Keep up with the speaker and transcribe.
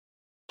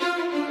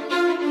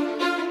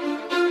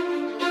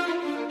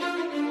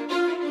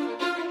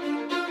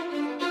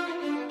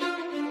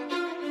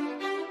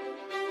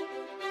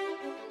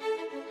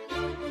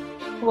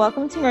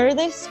Welcome to Murder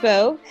They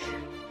Spoke.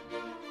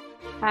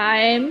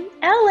 I'm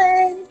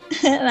Ellen.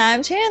 And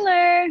I'm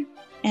Chandler.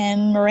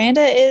 And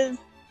Miranda is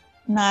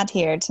not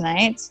here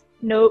tonight.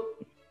 Nope.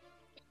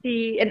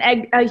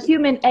 A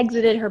human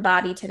exited her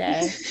body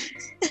today.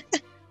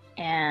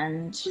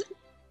 And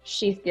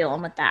she's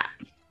dealing with that.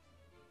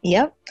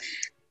 Yep.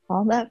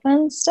 All that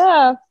fun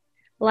stuff.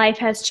 Life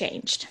has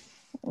changed.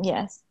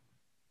 Yes.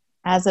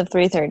 As of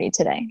 3:30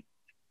 today.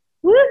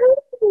 Woohoo!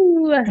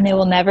 And it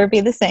will never be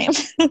the same.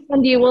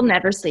 And you will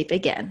never sleep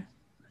again.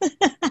 Is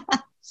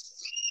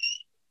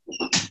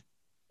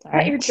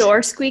that your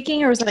door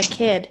squeaking or was that a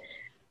kid?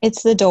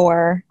 It's the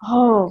door.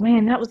 Oh,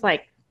 man, that was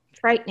like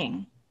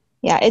frightening.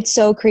 Yeah, it's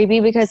so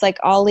creepy because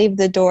I'll leave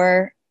the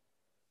door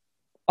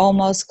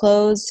almost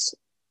closed.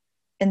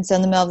 And so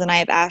in the middle of the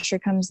night, if Asher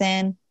comes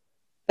in,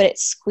 but it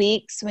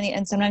squeaks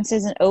and sometimes he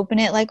doesn't open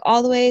it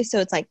all the way. So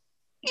it's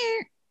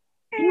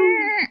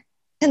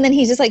and then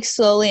he just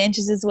slowly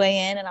inches his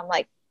way in. And I'm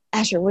like,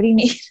 Asher, what do you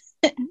need?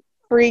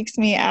 Freaks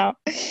me out.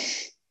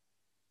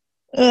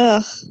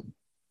 Ugh.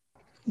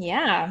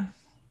 Yeah.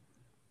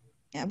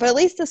 Yeah, but at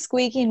least the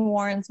squeaking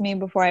warns me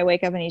before I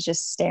wake up and he's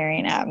just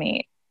staring at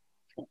me.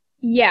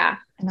 Yeah.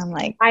 And I'm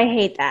like, I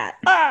hate that.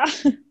 I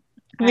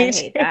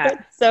hate that.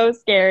 It's so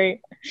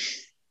scary.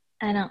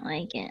 I don't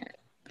like it.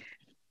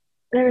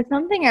 There was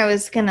something I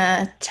was going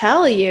to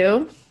tell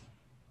you.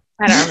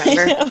 I don't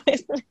remember.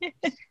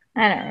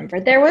 I don't remember.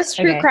 There was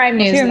true crime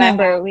news. If you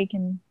remember, we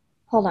can...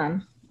 Hold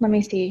on. Let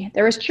me see.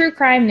 There was true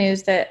crime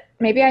news that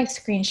maybe I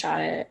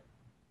screenshotted it.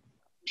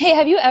 Hey,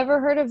 have you ever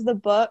heard of the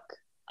book,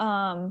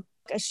 A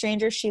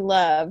Stranger She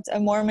Loved, A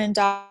Mormon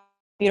Daughter,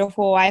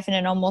 Beautiful Wife, and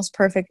an Almost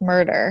Perfect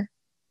Murder?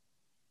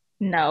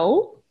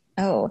 No.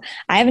 Oh,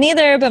 I haven't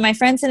either, but my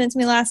friend sent it to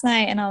me last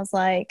night, and I was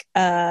like,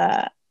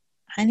 I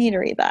need to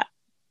read that.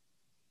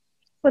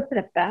 What's it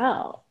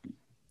about?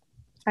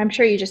 I'm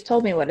sure you just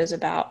told me what it's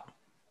about.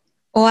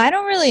 Well, I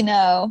don't really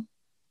know.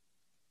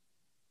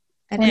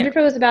 I wonder if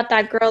it was about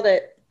that girl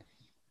that...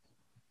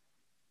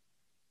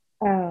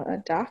 Oh,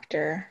 a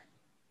doctor.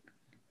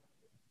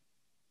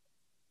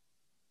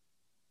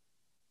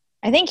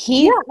 I think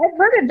Yeah, I've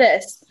heard of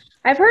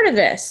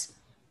this.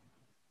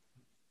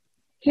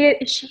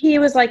 He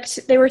was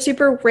they were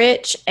super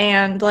rich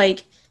and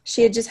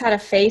she had just had a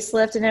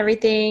facelift and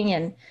everything,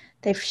 and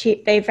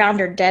they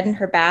found her dead in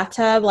her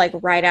bathtub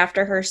right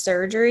after her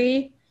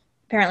surgery.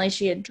 Apparently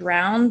she had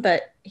drowned,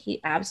 but he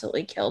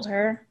absolutely killed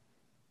her.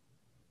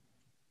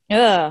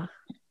 Ugh.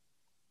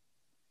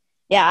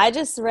 Yeah, I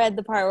just read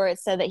the part where it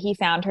said that he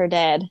found her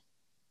dead.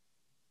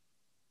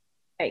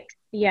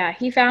 Yeah,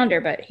 he found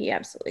her, but he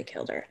absolutely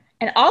killed her.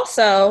 And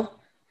also,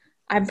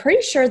 I'm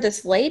pretty sure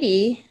this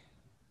lady...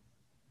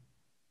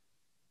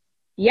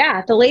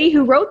 Yeah, the lady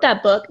who wrote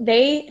that book,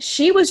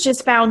 she was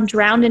just found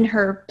drowned in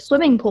her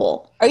swimming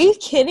pool. Are you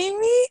kidding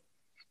me?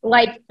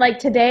 Like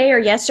today or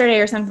yesterday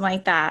or something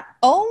like that.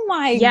 Oh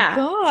my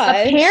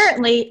gosh.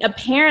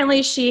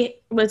 Apparently she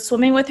was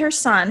swimming with her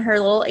son, her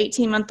little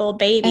 18-month-old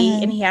baby,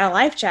 and he had a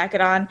life jacket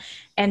on,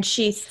 and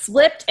she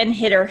slipped and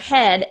hit her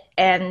head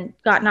and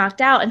got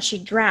knocked out, and she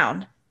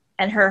drowned.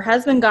 And her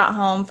husband got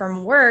home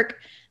from work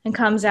and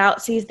comes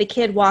out, sees the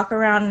kid walk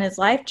around in his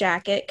life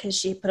jacket because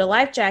she put a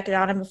life jacket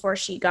on him before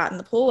she got in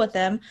the pool with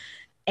him,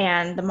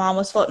 and the mom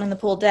was floating in the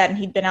pool dead, and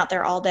he'd been out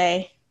there all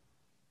day.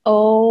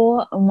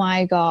 Oh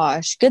my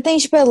gosh. Good thing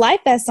she put a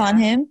life vest on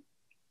him.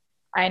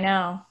 I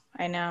know.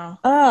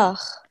 Ugh.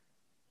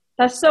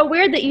 That's so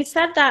weird that you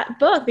said that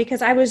book because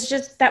that was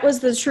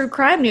the true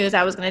crime news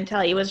I was going to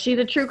tell you. She's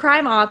a true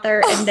crime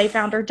author and they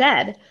found her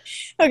dead.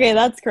 Okay,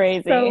 that's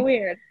crazy. So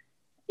weird.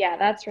 Yeah,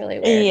 that's really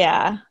weird.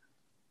 Yeah.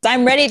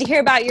 I'm ready to hear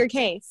about your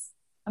case.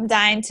 I'm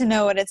dying to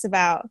know what it's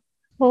about.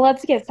 Well,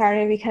 let's get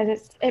started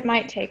because it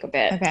might take a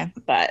bit. Okay.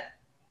 But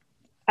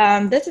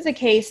this is a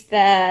case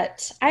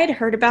that I had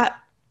heard about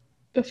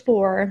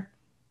before.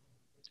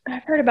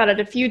 I've heard about it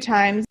a few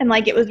times, and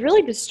it was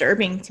really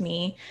disturbing to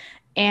me.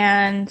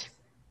 And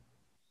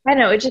I don't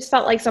know, it just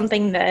felt like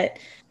something that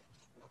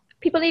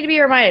people need to be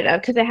reminded of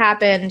because it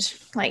happened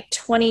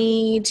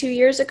 22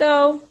 years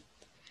ago,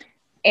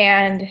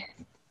 and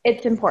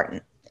it's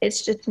important.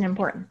 It's just an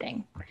important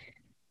thing.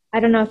 I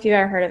don't know if you've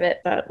ever heard of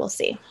it, but we'll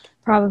see.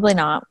 Probably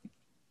not.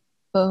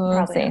 But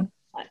we'll see.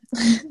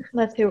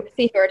 Let's see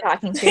who we're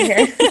talking to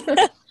here.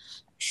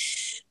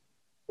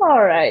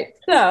 All right,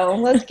 so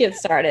let's get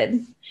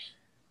started.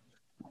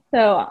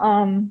 So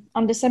on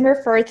December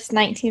 1st,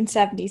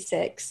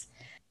 1976,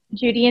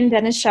 Judy and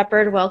Dennis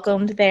Shepard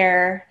welcomed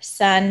their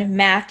son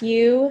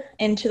Matthew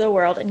into the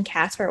world in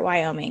Casper,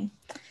 Wyoming.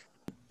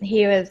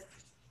 He was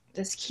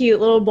this cute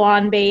little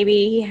blonde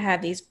baby. He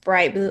had these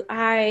bright blue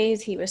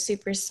eyes. He was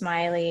super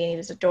smiley. He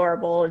was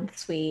adorable and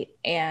sweet.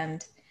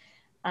 And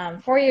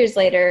 4 years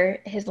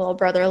later, his little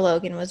brother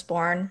Logan was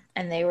born,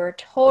 and they were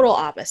total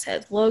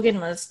opposites.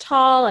 Logan was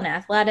tall and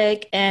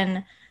athletic,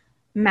 and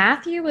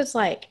Matthew was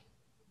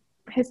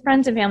his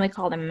friends and family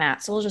called him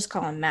Matt, so we'll just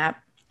call him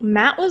Matt.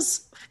 Matt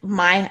was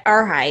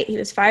our height. He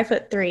was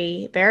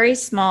 5'3", very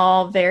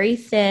small, very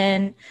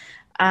thin.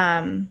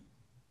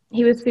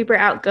 he was super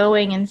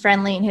outgoing and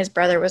friendly, and his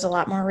brother was a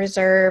lot more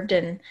reserved.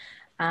 And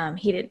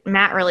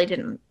Matt really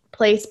didn't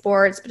play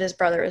sports, but his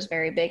brother was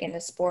very big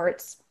into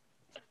sports.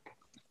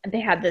 And they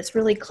had this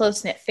really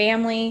close-knit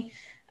family.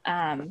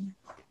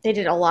 They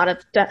did a lot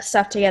of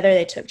stuff together.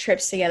 They took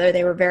trips together.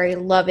 They were very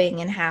loving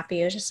and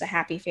happy. It was just a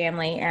happy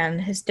family. And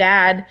his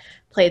dad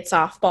played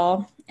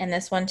softball. And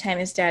this one time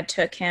his dad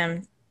took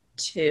him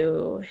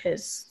to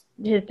his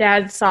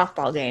dad's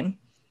softball game.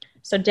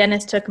 So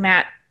Dennis took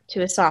Matt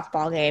to a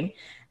softball game.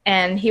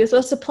 And he was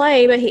supposed to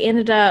play, but he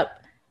ended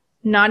up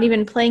not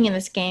even playing in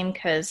this game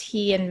because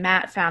he and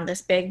Matt found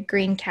this big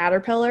green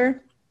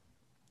caterpillar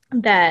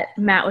that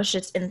Matt was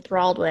just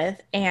enthralled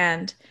with.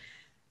 And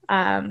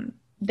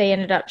they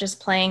ended up just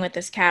playing with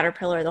this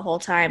caterpillar the whole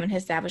time. And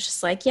his dad was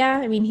just like, yeah,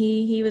 I mean,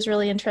 he was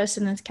really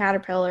interested in this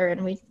caterpillar.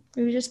 And we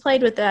just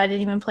played with it. I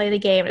didn't even play the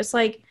game. It's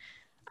like,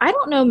 I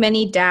don't know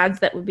many dads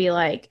that would be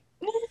like,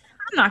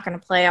 I'm not going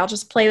to play. I'll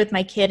just play with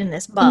my kid in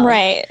this bug.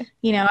 Right.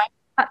 You know,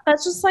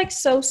 that's just like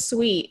so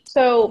sweet.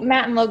 So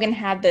Matt and Logan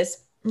had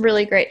this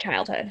really great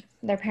childhood.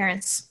 Their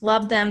parents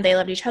loved them. They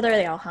loved each other.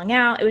 They all hung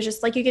out. It was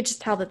just like, you could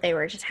just tell that they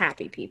were just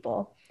happy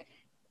people.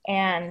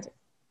 And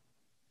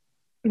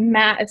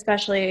Matt,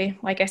 especially,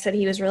 like I said,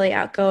 he was really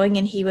outgoing,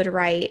 and he would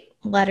write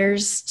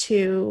letters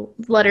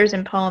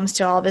and poems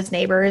to all of his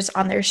neighbors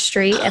on their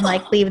street and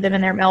like leave them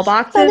in their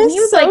mailboxes. That is and he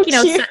was so like,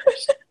 cute.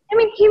 I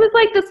mean, he was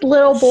like this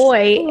little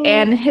boy,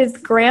 and his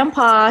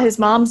grandpa, his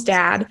mom's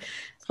dad,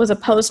 was a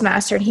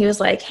postmaster, and he was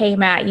like, hey,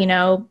 Matt,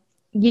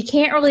 you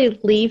can't really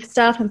leave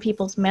stuff in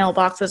people's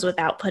mailboxes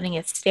without putting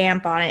a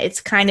stamp on it. It's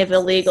kind of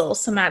illegal.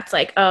 So Matt's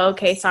like, oh,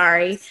 okay,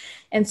 sorry.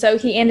 And so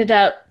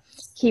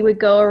he would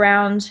go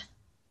around,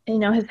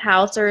 his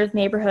house or his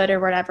neighborhood or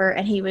whatever,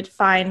 and he would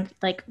find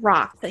like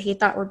rocks that he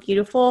thought were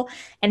beautiful,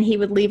 and he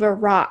would leave a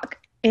rock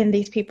in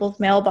these people's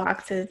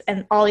mailboxes,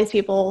 and all these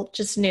people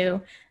just knew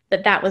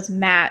that was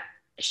Matt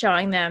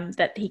showing them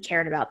that he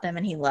cared about them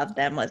and he loved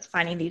them, was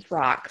finding these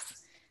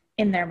rocks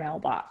in their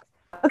mailbox.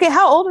 Okay,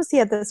 how old was he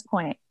at this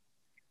point?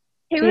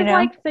 He was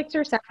like 6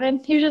 or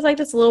 7. He was just like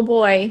this little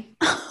boy.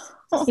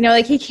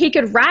 Like he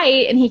could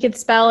write and he could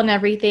spell and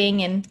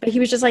everything, but he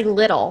was just like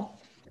little.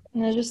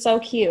 And it was just so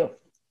cute.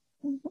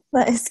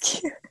 That is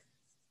cute.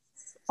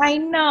 I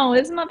know.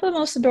 Isn't that the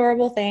most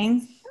adorable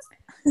thing?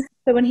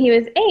 So when he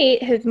was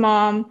 8, his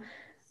mom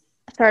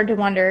started to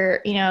wonder,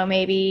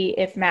 maybe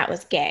if Matt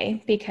was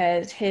gay,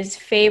 because his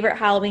favorite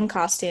Halloween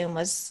costume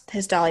was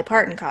his Dolly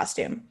Parton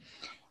costume.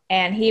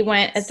 And he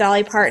went as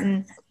Dolly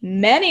Parton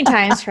many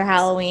times for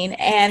Halloween,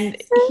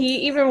 and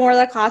he even wore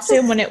the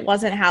costume when it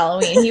wasn't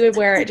Halloween. He would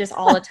wear it just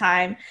all the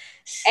time.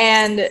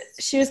 And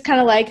she was kind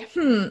of like,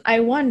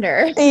 I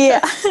wonder.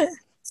 Yeah.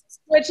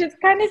 Which is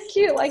kind of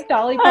cute, like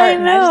Dolly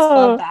Parton. I just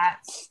love that.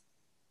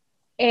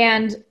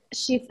 And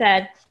she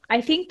said,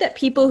 I think that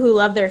people who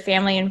love their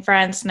family and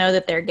friends know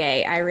that they're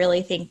gay. I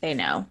really think they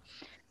know.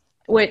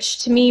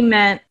 Which to me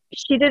meant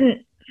she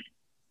didn't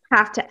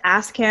have to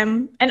ask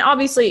him. And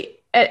obviously,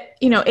 at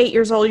 8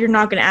 years old, you're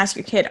not going to ask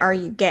your kid, are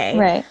you gay?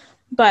 Right.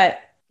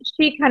 But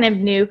she kind of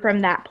knew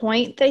from that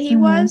point that he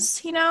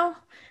was,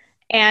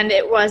 and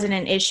it wasn't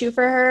an issue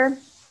for her.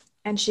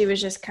 And she was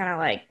just kind of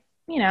like,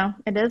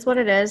 it is what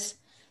it is.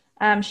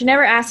 She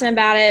never asked him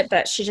about it,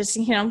 but she just,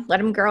 let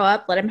him grow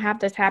up, let him have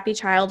this happy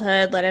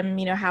childhood, let him,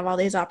 have all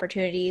these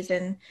opportunities.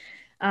 And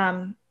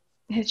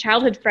his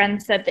childhood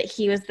friends said that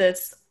he was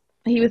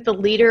the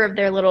leader of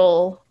their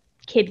little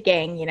kid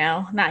gang,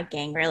 not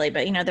gang really,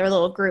 but, their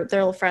little group,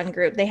 their little friend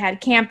group. They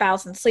had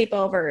campouts and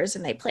sleepovers,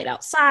 and they played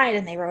outside,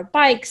 and they rode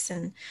bikes,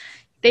 and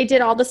they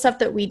did all the stuff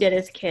that we did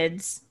as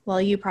kids. Well,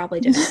 you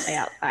probably didn't play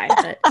outside,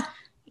 but,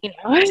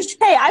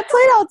 Hey, I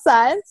played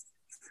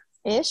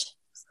outside-ish.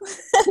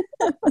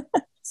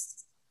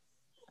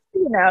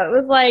 It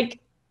was like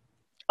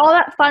all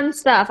that fun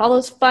stuff, all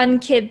those fun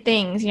kid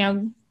things,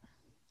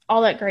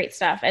 all that great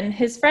stuff. And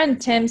his friend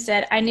Tim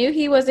said, I knew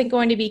he wasn't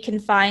going to be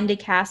confined to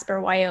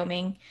Casper,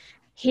 Wyoming.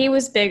 He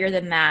was bigger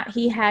than that.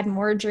 He had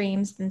more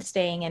dreams than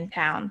staying in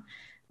town,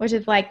 which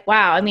is like,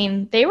 wow. I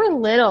mean, they were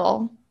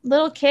little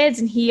kids,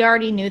 and he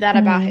already knew that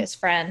about his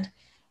friend.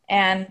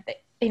 And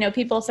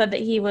people said that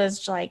he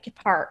was like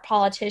part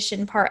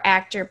politician, part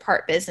actor,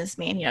 part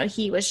businessman.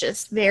 He was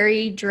just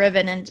very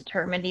driven and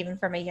determined even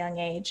from a young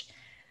age.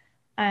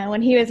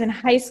 When he was in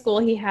high school,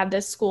 he had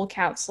this school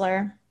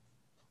counselor,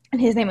 and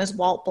his name was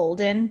Walt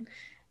Bolden.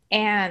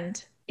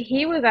 And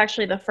he was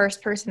actually the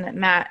first person that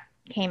Matt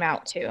came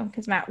out to,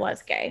 because Matt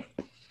was gay.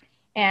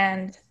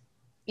 And,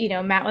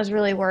 Matt was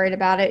really worried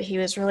about it. He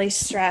was really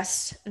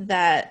stressed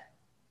about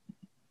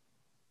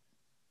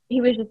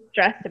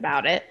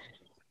it.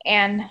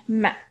 And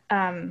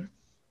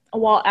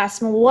Walt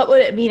asked him, what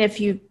would it mean if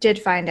you did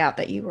find out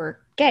that you were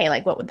gay?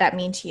 Like, what would that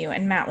mean to you?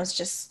 And Matt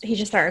he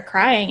just started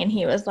crying, and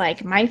he was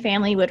like, my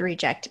family would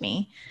reject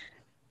me.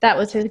 That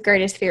was his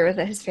greatest fear, was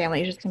that his family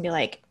was just going to be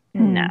like,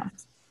 no.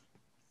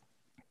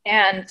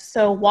 And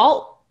so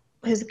Walt,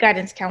 his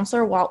guidance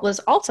counselor, Walt was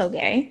also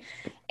gay,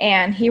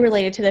 and he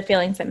related to the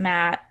feelings that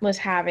Matt was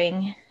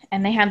having,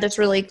 and they had this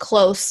really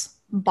close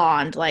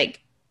bond.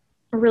 Like,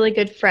 a really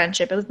good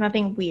friendship. It was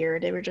nothing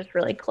weird. They were just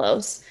really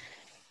close.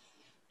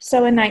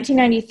 So in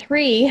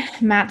 1993,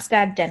 Matt's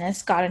dad,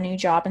 Dennis, got a new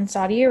job in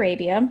Saudi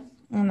Arabia,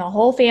 and the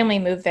whole family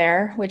moved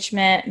there, which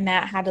meant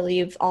Matt had to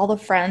leave all the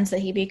friends that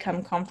he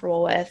become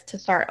comfortable with to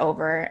start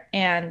over.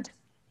 And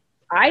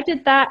I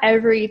did that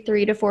every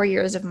 3 to 4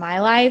 years of my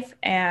life,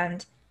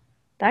 and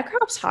that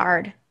crap's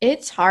hard.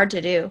 It's hard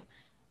to do.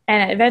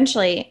 And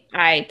eventually,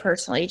 I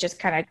personally just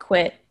kind of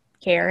quit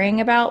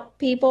caring about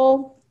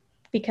people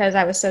because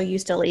I was so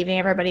used to leaving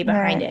everybody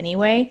behind Right.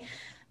 anyway.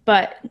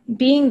 But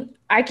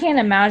I can't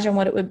imagine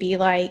what it would be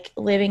like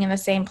living in the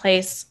same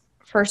place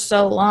for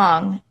so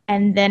long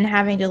and then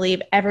having to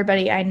leave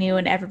everybody I knew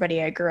and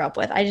everybody I grew up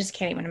with. I just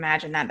can't even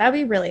imagine that. That'd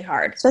be really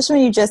hard. Especially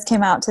when you just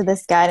came out to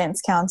this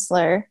guidance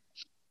counselor.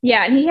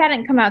 Yeah, and he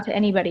hadn't come out to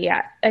anybody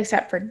yet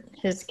except for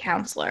his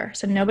counselor.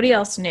 So nobody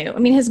else knew. I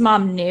mean, his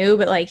mom knew,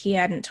 but like he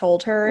hadn't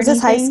told her or Was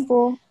this high anything.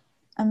 school?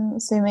 I'm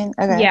assuming.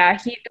 Okay. Yeah,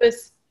 it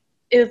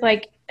was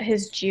like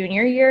his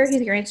junior year.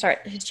 He's going to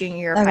start his junior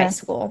year of high Okay.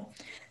 school.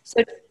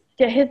 So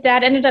his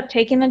dad ended up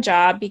taking the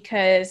job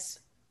because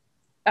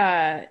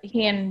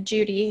he and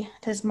Judy,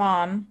 his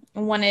mom,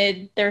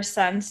 wanted their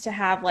sons to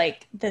have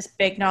like this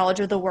big knowledge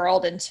of the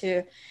world and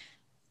to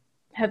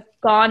have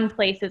gone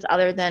places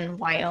other than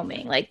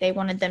Wyoming. Like they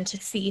wanted them to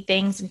see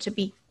things and to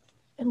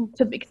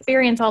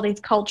experience all these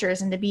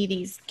cultures and to be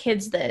these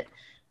kids that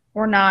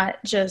were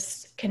not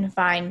just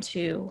confined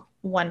to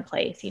one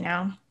place, you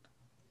know,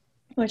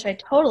 which I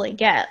totally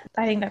get.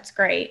 I think that's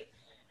great.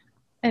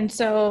 And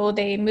so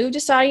they moved to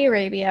Saudi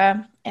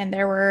Arabia, and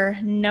there were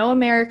no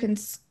American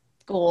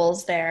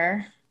schools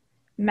there.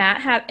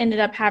 Matt had ended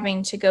up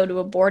having to go to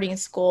a boarding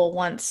school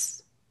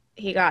once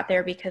he got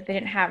there because they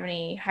didn't have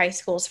any high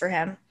schools for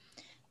him.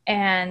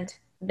 And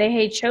they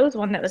had chose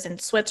one that was in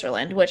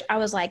Switzerland, which I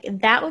was like,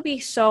 that would be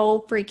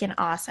so freaking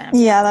awesome.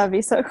 Yeah, that would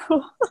be so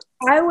cool.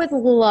 I would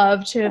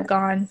love to have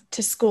gone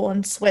to school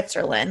in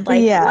Switzerland.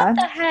 Like, Yeah. what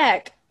the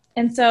heck?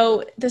 And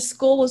so the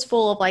school was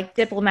full of like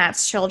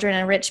diplomats' children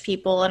and rich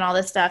people and all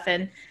this stuff.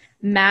 And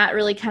Matt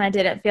really kind of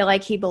didn't feel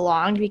like he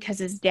belonged because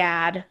his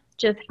dad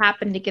just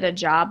happened to get a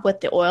job with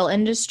the oil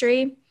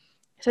industry.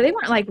 So they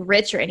weren't like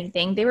rich or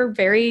anything. They were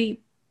very,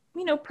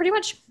 pretty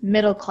much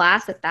middle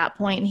class at that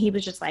point. And he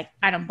was just like,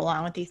 I don't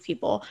belong with these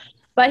people.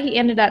 But he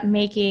ended up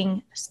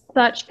making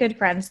such good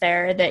friends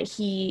there that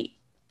he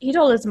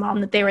told his mom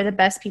that they were the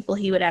best people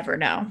he would ever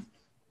know,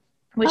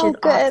 which is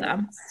good.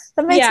 awesome.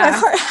 That makes my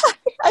heart happy.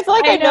 I feel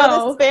like I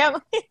know this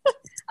family.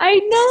 I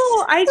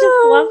know. I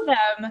just love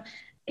them.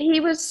 He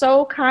was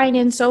so kind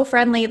and so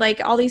friendly.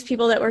 Like all these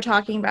people that were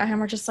talking about him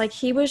were just like,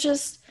 he was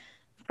just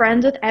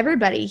friends with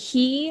everybody.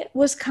 He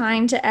was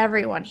kind to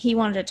everyone. He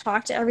wanted to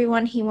talk to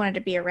everyone. He wanted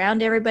to be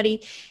around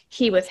everybody.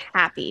 He was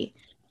happy.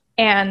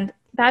 And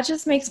that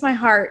just makes my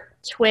heart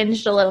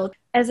twinge a little.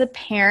 As a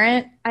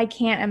parent, I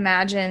can't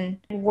imagine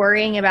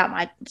worrying about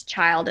my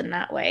child in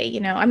that way.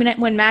 I mean,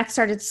 when Max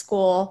started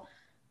school,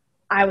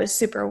 I was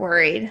super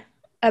worried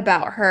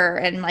about her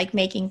and like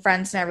making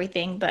friends and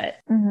everything. But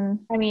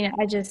I mean,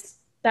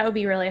 that would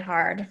be really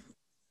hard.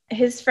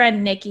 His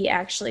friend Nikki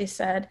actually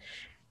said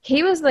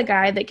he was the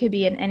guy that could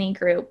be in any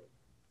group.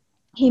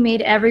 He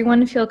made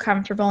everyone feel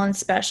comfortable and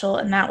special,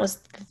 and that was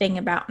the thing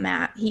about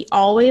Matt. He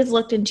always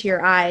looked into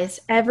your eyes.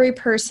 Every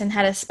person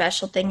had a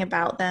special thing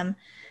about them,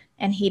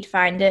 and he'd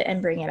find it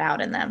and bring it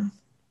out in them.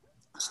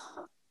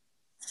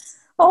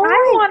 Oh,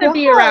 I want to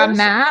be around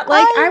Matt.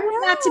 Like, I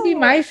want Matt to be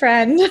my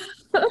friend.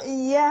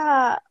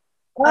 Yeah.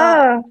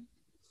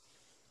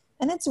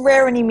 And it's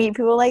rare when you meet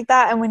people like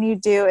that, and when you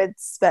do,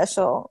 it's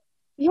special.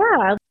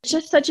 Yeah,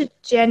 just such a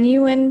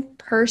genuine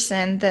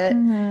person that,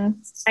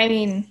 I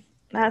mean,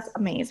 that's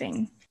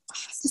amazing.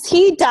 Does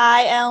he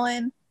die,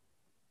 Ellen?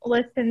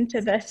 Listen to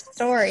this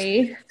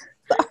story.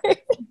 Sorry.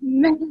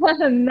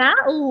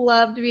 Matt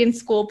loved being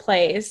school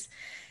plays.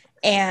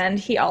 And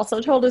he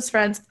also told his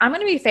friends, I'm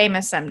going to be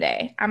famous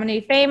someday. I'm going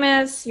to be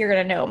famous. You're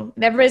going to know.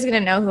 Everybody's going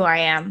to know who I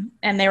am.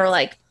 And they were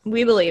like,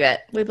 we believe it.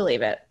 We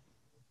believe it.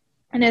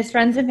 And his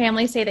friends and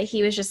family say that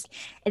he was just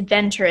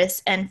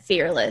adventurous and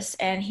fearless.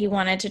 And he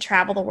wanted to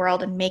travel the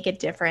world and make a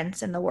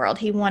difference in the world.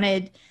 He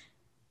wanted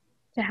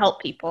to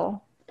help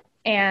people.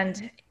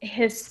 And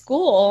his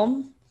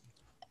school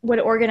would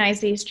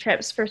organize these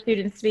trips for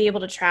students to be able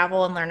to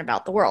travel and learn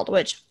about the world,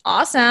 which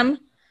awesome.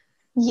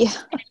 Yeah.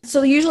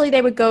 So usually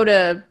they would go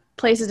to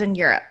places in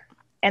Europe.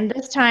 And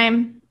this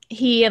time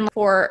he and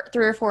 3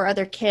 or 4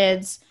 other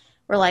kids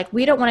were like,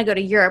 we don't want to go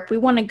to Europe. We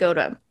want to go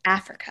to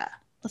Africa.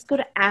 Let's go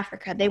to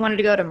Africa. They wanted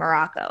to go to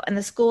Morocco. And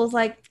the school was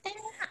like,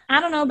 I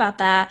don't know about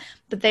that.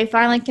 But they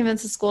finally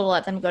convinced the school to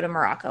let them go to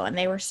Morocco. And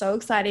they were so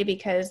excited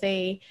because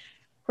they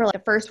were like the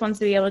first ones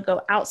to be able to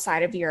go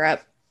outside of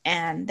Europe.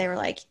 And they were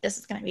like, this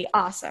is going to be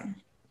awesome.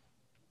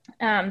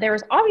 There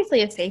was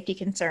obviously a safety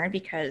concern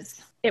because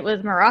it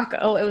was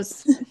Morocco. It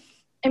was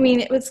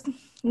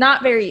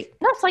not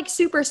like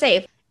super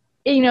safe.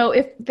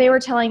 If they were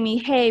telling me,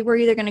 hey, we're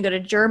either going to go to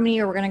Germany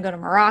or we're going to go to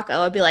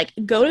Morocco, I'd be like,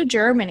 go to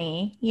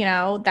Germany.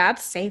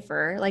 That's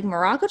safer. Like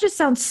Morocco just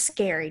sounds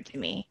scary to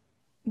me.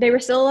 they were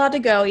still allowed to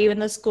go, even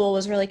though school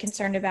was really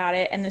concerned about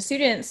it. And the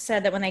students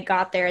said that when they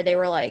got there, they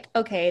were like,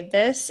 okay,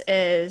 this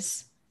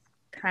is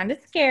kind of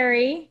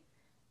scary,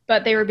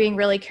 but they were being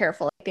really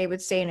careful. Like, they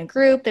would stay in a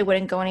group. They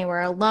wouldn't go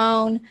anywhere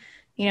alone.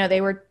 You know,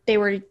 they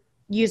were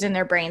using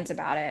their brains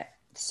about it.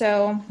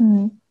 So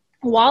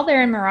while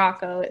they're in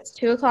Morocco, it's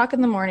 2:00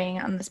 in the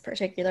morning on this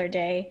particular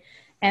day.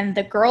 And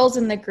the girls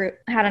in the group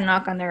had a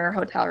knock on their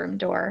hotel room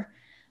door.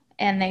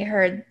 And they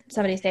heard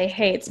somebody say,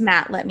 hey, it's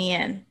Matt, let me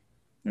in.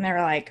 And they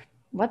were like,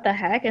 what the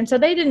heck? And so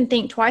they didn't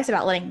think twice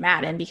about letting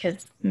Matt in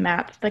because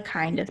Matt's the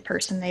kindest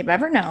person they've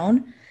ever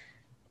known.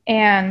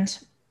 And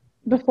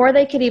before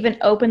they could even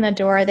open the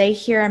door, they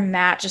hear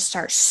Matt just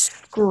start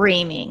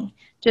screaming,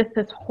 just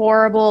this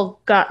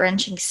horrible,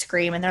 gut-wrenching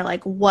scream. And they're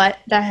like, what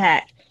the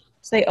heck?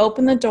 So they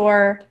open the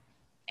door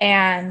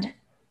and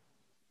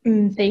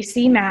they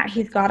see Matt.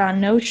 He's got on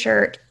no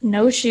shirt,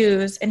 no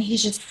shoes, and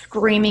he's just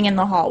screaming in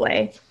the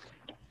hallway.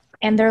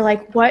 And they're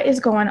like, what is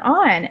going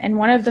on? And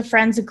one of the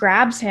friends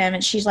grabs him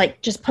and she's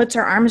like, just puts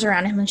her arms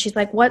around him and she's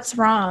like, what's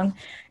wrong?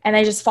 And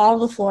they just fall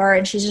to the floor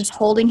and she's just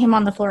holding him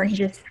on the floor and he's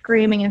just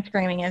screaming and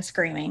screaming and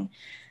screaming.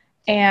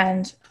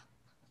 And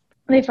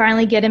they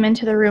finally get him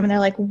into the room and they're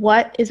like,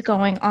 what is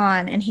going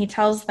on? And he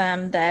tells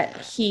them that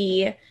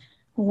he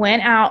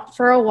went out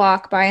for a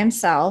walk by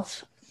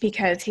himself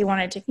because he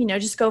wanted to, you know,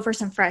 just go for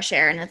some fresh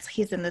air. And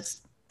he's in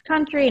this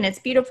country and it's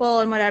beautiful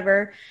and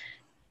whatever.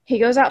 He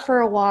goes out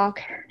for a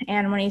walk,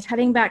 and when he's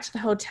heading back to the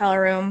hotel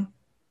room,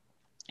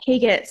 he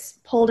gets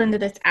pulled into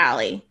this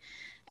alley.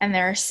 And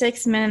there are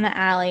 6 men in the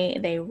alley.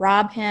 They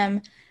rob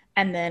him,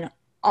 and then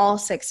all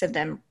 6 of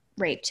them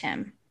raped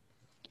him.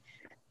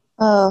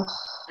 Oh.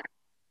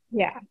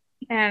 Yeah.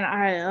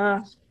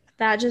 And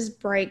that just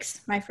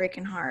breaks my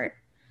freaking heart.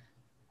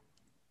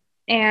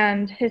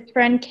 And his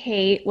friend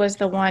Kate was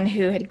the one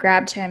who had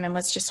grabbed him and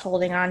was just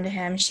holding on to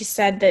him. She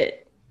said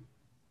that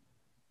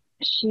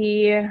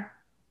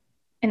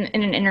in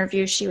an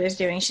interview she was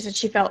doing, she said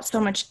she felt so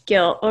much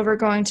guilt over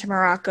going to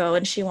Morocco,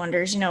 and she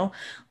wonders, you know,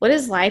 would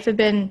his life have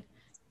been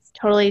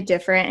totally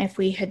different if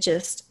we had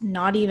just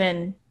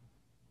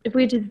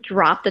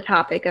dropped the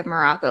topic of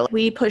Morocco?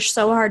 We pushed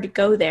so hard to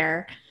go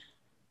there.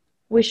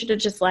 We should have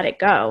just let it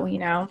go, you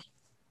know?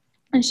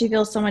 And she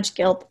feels so much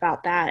guilt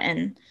about that.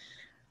 And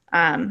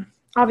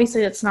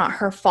obviously it's not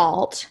her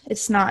fault.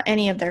 It's not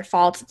any of their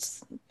fault.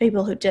 It's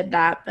people who did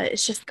that. But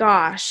it's just,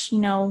 gosh, you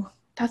know,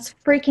 that's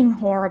freaking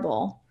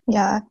horrible.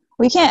 Yeah,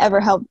 we can't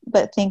ever help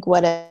but think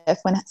what if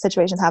when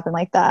situations happen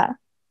like that.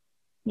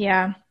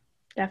 Yeah,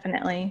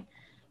 definitely.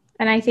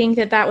 And I think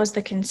that was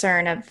the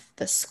concern of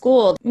the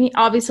school. I mean,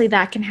 obviously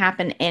that can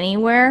happen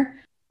anywhere,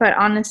 but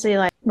honestly,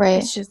 like,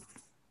 right. It's just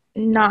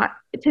not,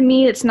 to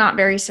me, it's not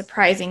very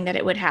surprising that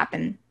it would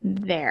happen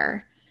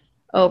there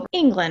over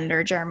England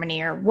or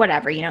Germany or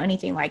whatever, you know,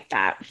 anything like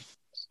that.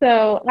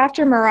 So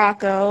after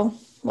Morocco,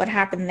 what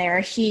happened there,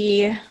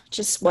 he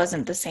just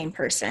wasn't the same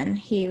person.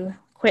 He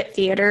quit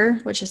theater,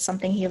 which is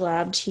something he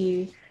loved.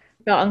 He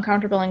felt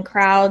uncomfortable in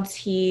crowds.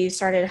 He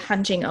started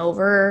hunching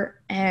over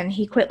and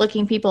he quit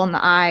looking people in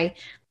the eye.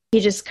 He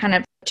just kind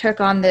of took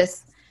on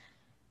this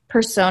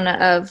persona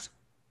of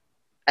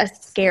a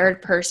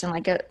scared person,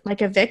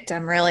 like a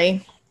victim,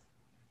 really,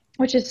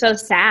 which is so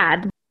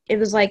sad. It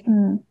was like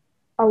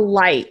a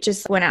light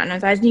just went out in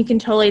his eyes. And you can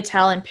totally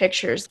tell in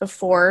pictures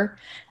before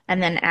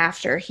and then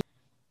after.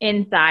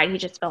 Inside, he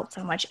just felt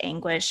so much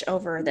anguish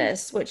over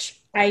this,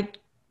 which I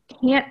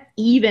can't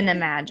even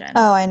imagine.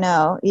 Oh, I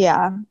know.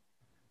 Yeah.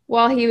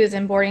 While he was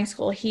in boarding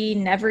school, he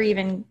never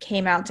even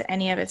came out to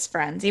any of his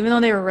friends, even though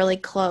they were really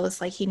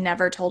close. Like, he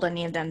never told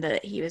any of them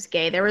that he was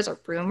gay. There was a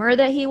rumor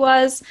that he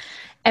was,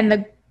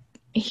 and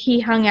he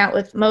hung out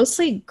with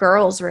mostly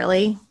girls,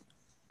 really.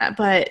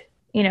 But,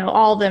 you know,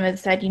 all of them had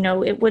said, you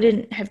know, it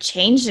wouldn't have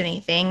changed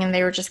anything, and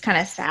they were just kind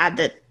of sad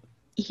that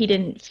he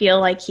didn't feel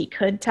like he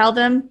could tell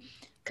them,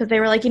 because they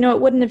were like, you know,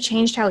 it wouldn't have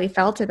changed how he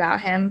felt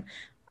about him.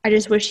 I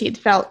just wish he'd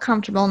felt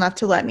comfortable enough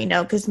to let me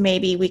know, because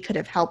maybe we could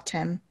have helped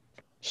him.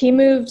 He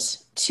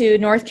moved to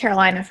North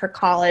Carolina for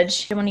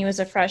college. When he was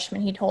a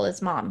freshman, he told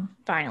his mom,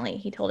 finally.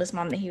 He told his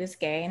mom that he was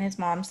gay, and his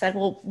mom said,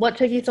 well, what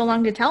took you so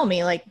long to tell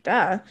me? Like,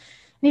 duh. And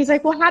he's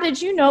like, well, how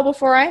did you know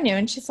before I knew?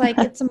 And she's like,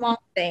 it's a mom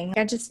thing.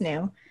 I just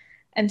knew.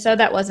 And so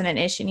that wasn't an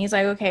issue. And he's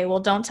like, okay,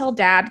 well, don't tell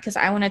Dad, because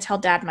I want to tell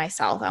Dad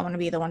myself. I want to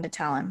be the one to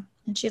tell him.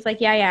 And she's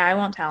like, yeah, I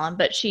won't tell him.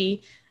 But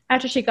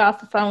after she got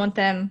off the phone with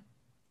him,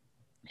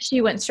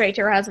 she went straight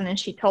to her husband and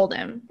she told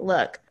him,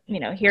 look,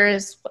 you know,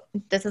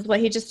 this is what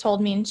he just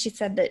told me. And she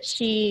said that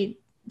she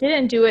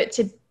didn't do it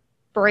to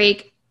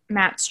break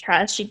Matt's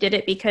trust. She did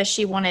it because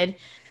she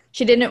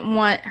didn't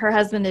want her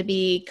husband to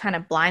be kind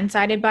of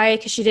blindsided by it,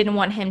 because she didn't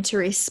want him to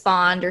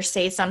respond or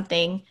say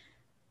something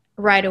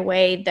right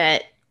away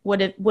that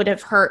would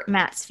have hurt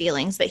Matt's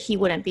feelings that he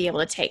wouldn't be able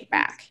to take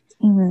back.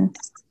 Mm-hmm.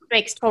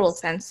 Makes total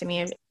sense to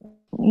me.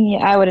 Yeah,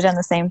 I would have done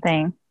the same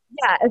thing.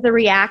 Yeah, as a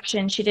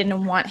reaction, she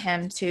didn't want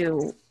him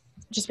to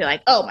just be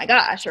like, oh my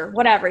gosh, or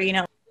whatever, you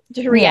know,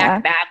 to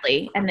react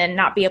badly and then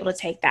not be able to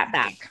take that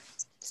back.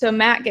 So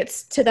Matt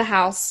gets to the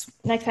house.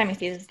 Next time he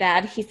sees his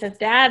dad, he says,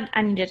 Dad,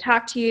 I need to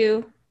talk to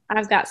you.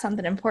 I've got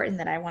something important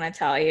that I want to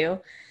tell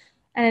you.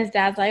 And his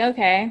dad's like,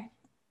 okay.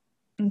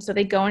 And so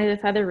they go into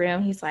this other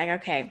room. He's like,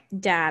 okay,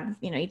 Dad,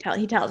 he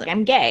tells him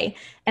I'm gay.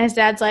 And his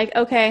dad's like,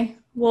 okay,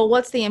 well,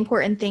 what's the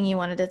important thing you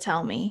wanted to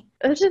tell me?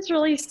 It was just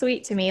really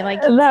sweet to me.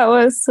 Like, That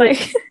was like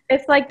sweet.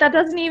 it's like that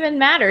doesn't even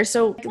matter.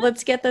 So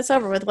let's get this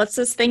over with. What's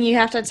this thing you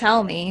have to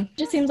tell me? It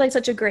just seems like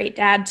such a great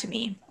dad to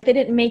me. They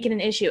didn't make it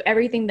an issue.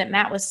 Everything that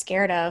Matt was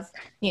scared of,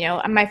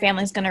 my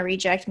family's going to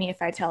reject me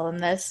if I tell them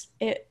this.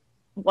 It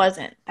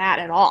wasn't that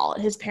at all.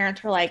 His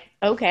parents were like,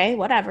 okay,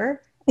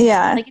 whatever.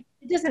 Yeah. Like,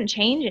 it doesn't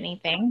change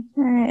anything.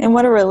 And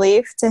what a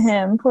relief to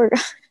him. Poor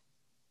guy.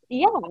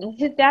 Yeah,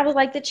 his dad was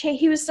like,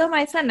 he was still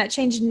my son. That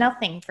changed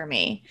nothing for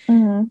me.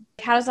 Mm-hmm.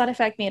 How does that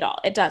affect me at all?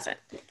 It doesn't,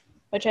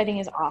 which I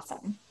think is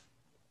awesome.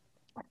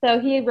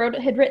 So he had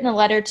written a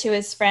letter to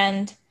his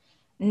friend,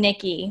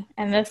 Nikki,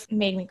 and this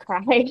made me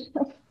cry.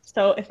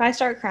 So if I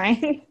start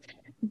crying,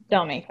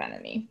 don't make fun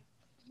of me.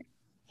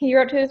 He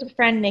wrote to his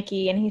friend,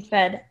 Nikki, and he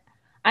said,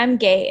 I'm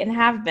gay and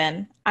have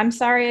been. I'm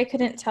sorry I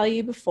couldn't tell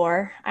you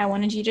before. I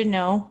wanted you to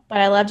know, but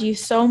I loved you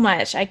so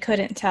much I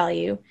couldn't tell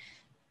you.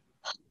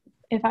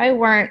 If I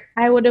weren't,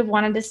 I would have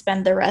wanted to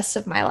spend the rest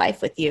of my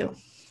life with you.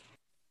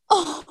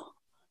 Oh,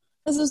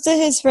 this was to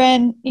his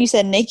friend. You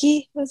said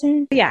Nikki was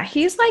her? Yeah,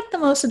 he's like the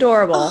most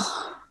adorable,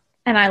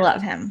 and I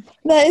love him.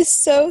 That is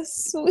so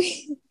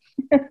sweet.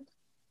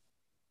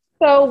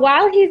 So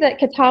while he's at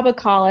Catawba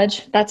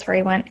College, that's where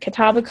he went,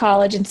 Catawba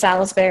College in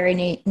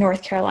Salisbury,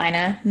 North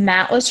Carolina,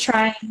 Matt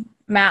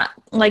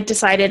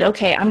decided,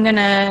 okay, I'm going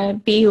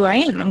to be who I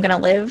am. I'm going to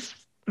live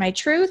my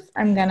truth.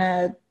 I'm going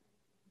to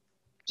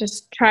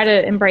just try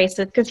to embrace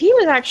it, because he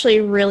was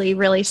actually really,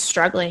 really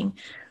struggling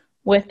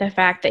with the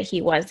fact that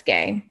he was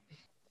gay.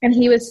 And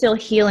he was still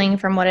healing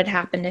from what had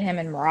happened to him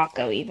in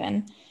Morocco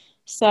even.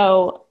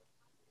 So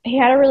he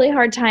had a really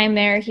hard time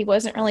there. He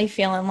wasn't really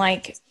feeling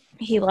like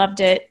he loved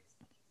it.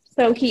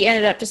 So he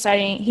ended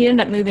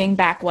up moving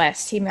back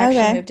west. He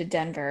actually moved to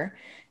Denver.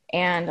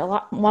 And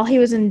while he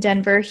was in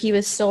Denver, he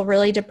was still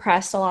really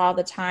depressed a lot of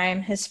the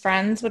time. His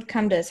friends would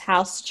come to his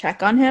house to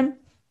check on him.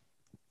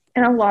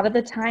 And a lot of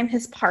the time,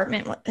 his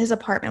apartment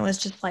was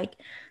just like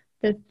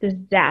this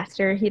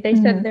disaster. They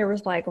said there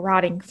was like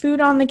rotting food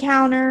on the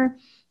counter.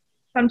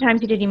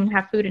 Sometimes he didn't even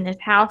have food in his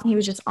house, and he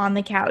was just on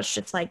the couch,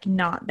 just like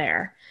not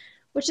there,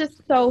 which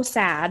is so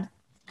sad.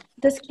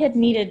 This kid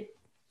needed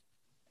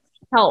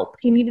help.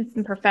 He needed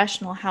some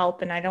professional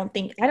help, and I don't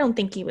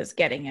think he was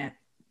getting it.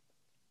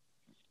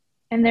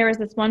 And there was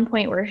this one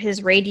point where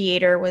his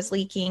radiator was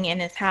leaking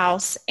in his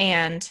house,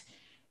 and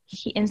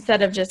he,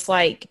 instead of just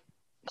like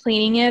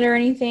cleaning it or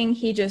anything,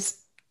 he just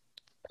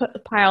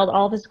piled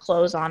all of his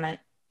clothes on it,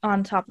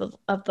 on top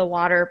of the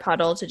water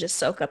puddle to just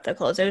soak up the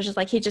clothes. It was just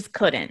like he just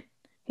couldn't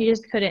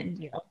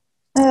deal.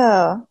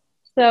 Oh.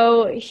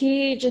 So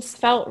he just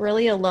felt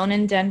really alone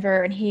in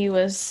Denver, and he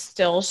was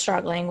still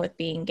struggling with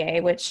being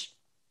gay, which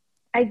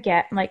I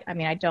get. Like, I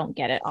mean, I don't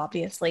get it,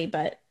 obviously,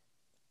 but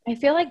I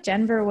feel like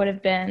Denver would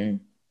have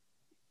been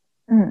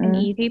an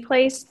easy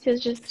place to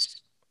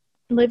just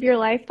live your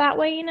life that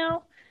way,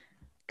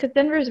 because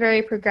Denver is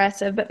very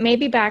progressive, but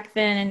maybe back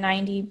then in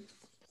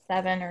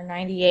 97 or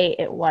 98,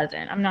 it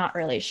wasn't. I'm not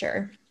really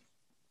sure.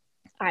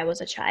 I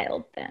was a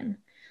child then.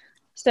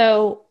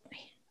 So,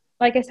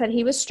 like I said,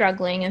 he was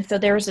struggling. And so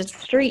there was this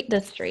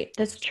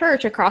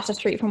church across the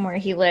street from where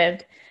he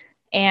lived.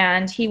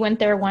 And he went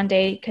there one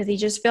day because he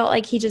just felt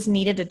like he just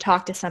needed to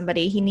talk to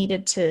somebody. He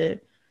needed to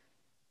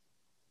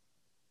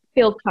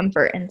feel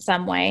comfort in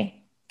some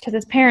way, because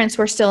his parents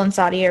were still in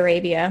Saudi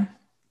Arabia.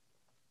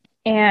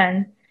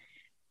 And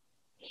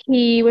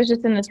he was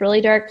just in this really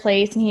dark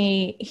place, and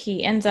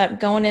he ends up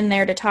going in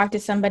there to talk to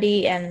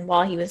somebody. And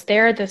while he was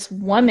there, this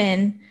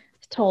woman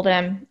told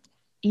him,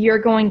 "You're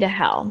going to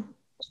hell."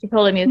 She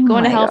told him he was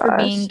going to hell for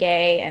being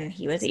gay, and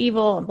he was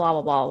evil, and blah,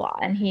 blah, blah, blah.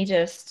 And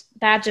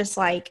that just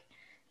like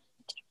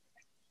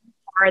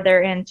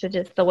farther into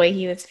just the way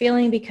he was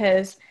feeling,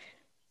 because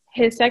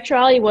his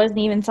sexuality wasn't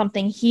even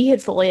something he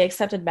had fully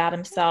accepted about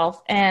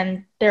himself.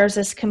 And there's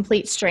this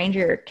complete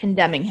stranger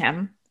condemning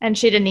him, and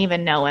she didn't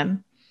even know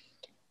him.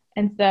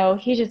 And so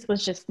he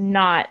was just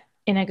not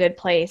in a good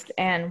place.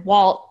 And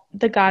Walt,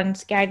 the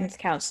guidance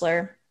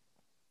counselor,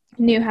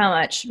 knew how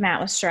much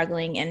Matt was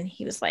struggling. And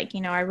he was like,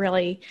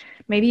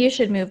 maybe you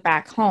should move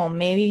back home.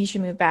 Maybe you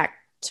should move back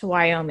to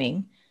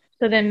Wyoming.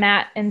 So then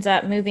Matt ends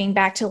up moving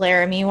back to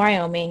Laramie,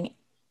 Wyoming.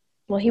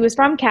 Well, he was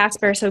from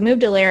Casper, so he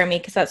moved to Laramie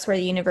because that's where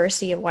the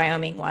University of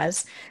Wyoming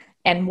was.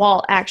 And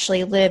Walt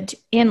actually lived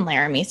in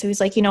Laramie. So he's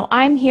like,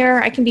 I'm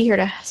here. I can be here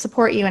to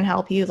support you and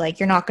help you. Like,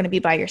 you're not going to be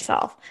by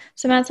yourself.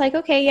 So Matt's like,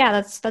 okay, yeah,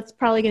 that's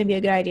probably going to be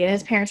a good idea. And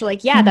his parents were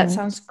like, yeah, that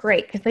sounds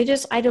great.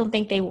 Because I don't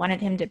think they wanted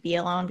him to be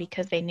alone,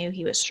 because they knew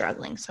he was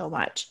struggling so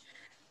much.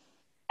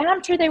 And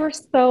I'm sure they were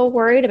so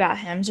worried about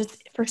him,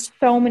 just for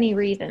so many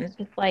reasons.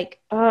 Just like,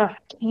 I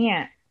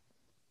can't.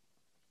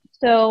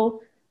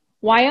 So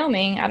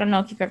Wyoming, I don't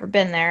know if you've ever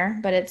been there,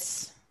 but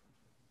it's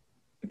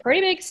a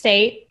pretty big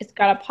state. It's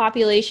got a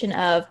population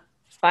of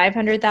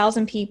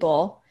 500,000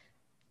 people,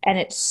 and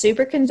it's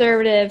super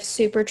conservative,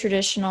 super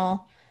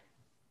traditional.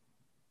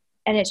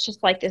 and it's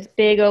just like this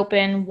big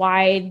open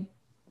wide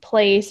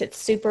place. It's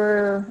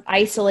super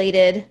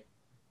isolated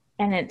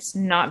and it's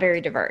not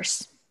very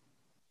diverse.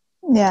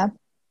 Yeah.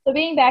 So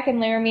being back in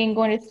Laramie and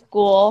going to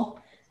school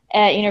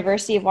at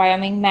University of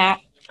Wyoming, Matt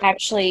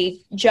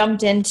actually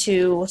jumped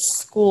into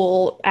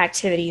school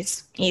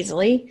activities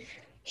easily.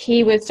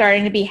 He was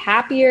starting to be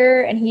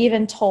happier, and he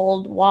even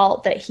told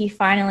Walt that he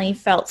finally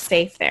felt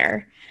safe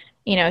there.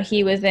 You know,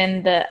 he was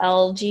in the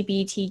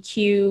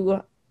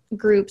LGBTQ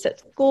groups at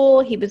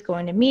school. He was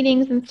going to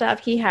meetings and stuff.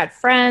 He had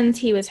friends.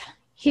 He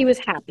was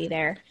happy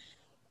there.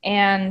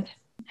 And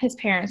his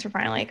parents were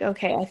finally like,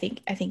 okay, I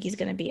think he's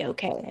gonna be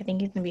okay. I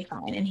think he's gonna be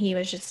fine. And he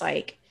was just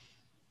like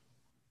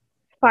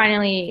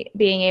finally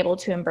being able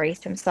to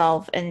embrace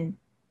himself and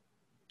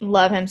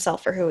love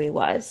himself for who he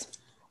was.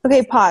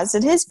 Okay, pause.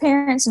 Did his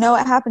parents know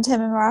what happened to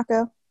him in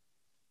Morocco?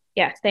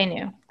 Yes, they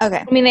knew.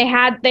 Okay. I mean, they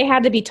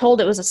had to be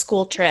told it was a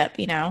school trip,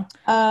 you know.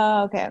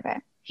 Oh, okay, okay.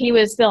 He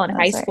was still in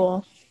high That's right.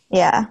 school.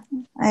 Yeah,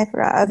 I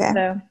forgot. Okay.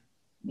 So,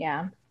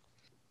 yeah.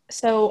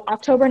 So,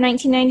 October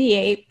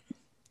 1998,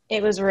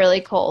 it was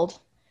really cold.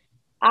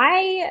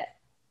 I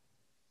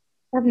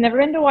have never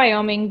been to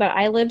Wyoming, but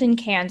I lived in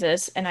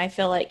Kansas, and I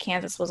feel like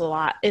Kansas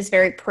is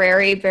very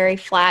prairie, very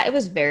flat. It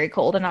was very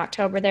cold in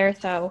October there,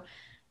 so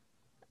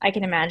I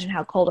can imagine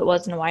how cold it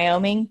was in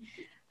Wyoming.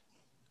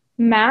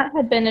 Matt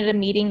had been at a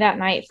meeting that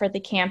night for the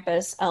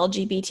campus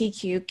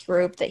LGBTQ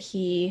group that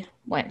he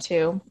went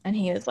to, and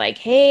he was like,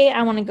 "Hey,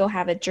 I want to go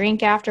have a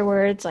drink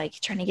afterwards," like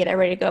trying to get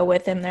everybody to go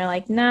with him. They're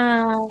like,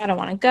 "No, I don't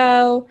want to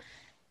go."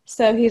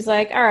 So he's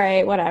like, "All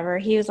right, whatever."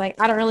 He was like,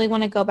 "I don't really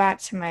want to go back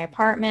to my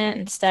apartment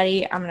and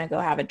study. I'm going to go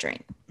have a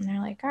drink." And they're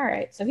like, "All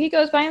right." So he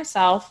goes by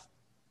himself,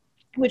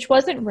 which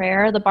wasn't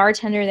rare. The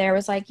bartender there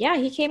was like, "Yeah,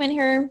 he came in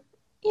here,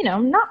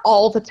 not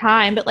all the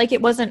time, but like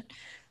it wasn't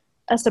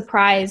a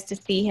surprise to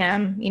see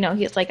him.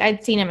 He's like,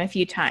 I'd seen him a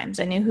few times.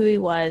 I knew who he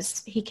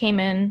was. He came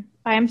in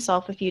by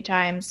himself a few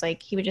times.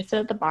 Like he would just sit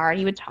at the bar.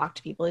 He would talk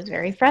to people. He's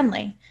very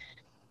friendly."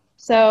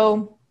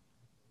 So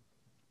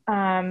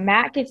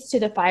Matt gets to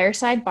the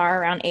Fireside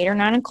Bar around 8 or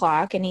 9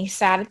 o'clock, and he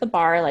sat at the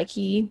bar like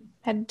he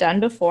had done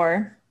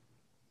before.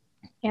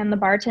 And the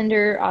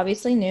bartender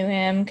obviously knew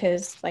him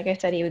because, like I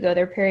said, he would go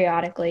there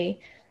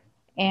periodically.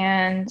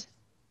 And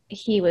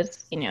he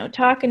was,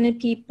 talking to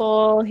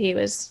people. He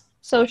was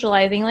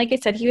socializing. Like I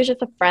said, he was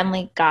just a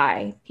friendly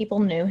guy. People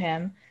knew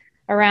him.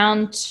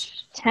 Around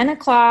 10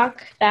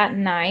 o'clock that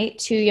night,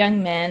 two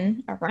young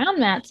men around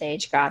Matt's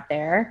age got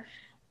there,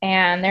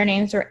 and their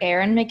names were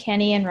Aaron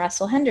McKinney and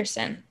Russell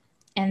Henderson.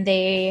 And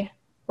they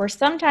were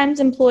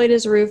sometimes employed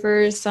as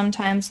roofers,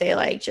 sometimes they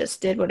like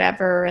just did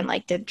whatever and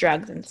like did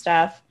drugs and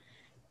stuff.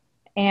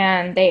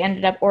 And they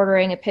ended up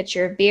ordering a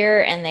pitcher of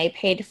beer and they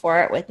paid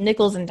for it with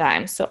nickels and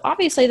dimes. So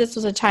obviously this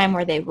was a time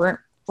where they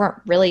weren't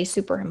really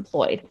super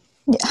employed.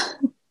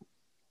 Yeah.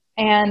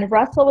 And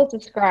Russell was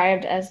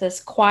described as this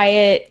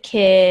quiet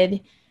kid.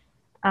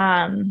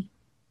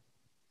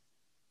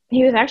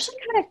 He was actually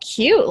kind of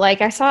cute.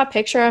 Like I saw a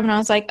picture of him and I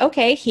was like,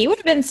 okay, he would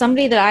have been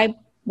somebody that I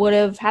would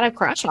have had a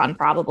crush on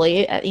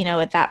probably,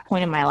 at that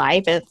point in my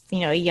life as,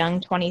 a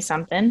young 20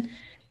 something.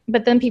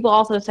 But then people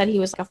also said he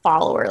was like a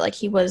follower. Like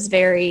he wasn't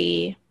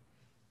somebody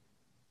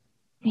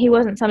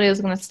who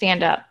was going to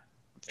stand up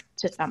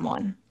to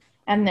someone.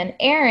 And then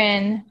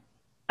Aaron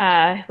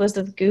was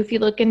this goofy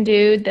looking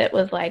dude that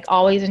was like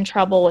always in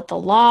trouble with the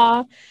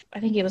law.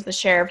 I think he was the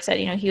sheriff said,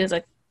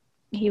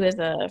 he was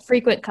a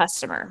frequent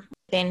customer.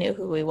 They knew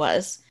who he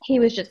was. He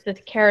was just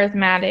this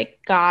charismatic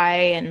guy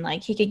and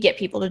like he could get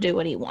people to do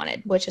what he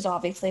wanted, which is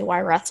obviously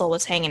why Russell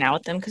was hanging out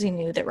with him because he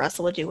knew that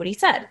Russell would do what he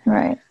said.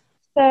 Right.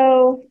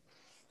 So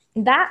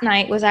that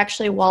night was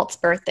actually Walt's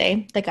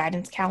birthday, the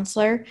guidance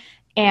counselor,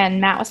 and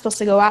Matt was supposed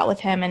to go out with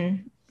him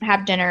and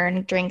have dinner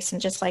and drinks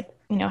and just like,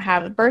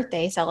 have a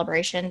birthday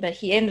celebration, but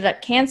he ended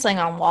up canceling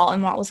on Walt,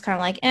 and Walt was kind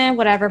of like,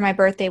 whatever, my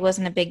birthday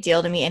wasn't a big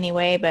deal to me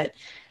anyway, but,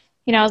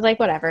 I was like,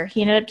 whatever.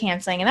 He ended up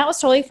canceling, and that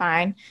was totally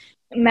fine.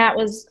 Matt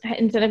was,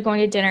 instead of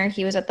going to dinner,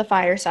 he was at the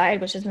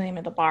Fireside, which is the name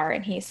of the bar,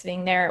 and he's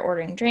sitting there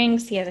ordering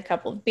drinks. He has a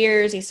couple of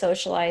beers. He's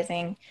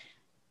socializing.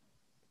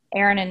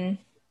 Aaron and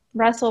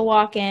Russell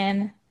walk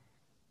in.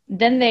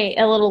 Then they,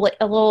 a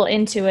little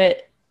into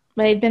it,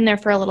 they'd been there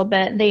for a little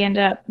bit. They end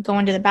up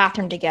going to the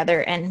bathroom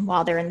together. And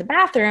while they're in the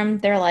bathroom,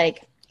 they're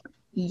like,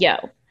 yo,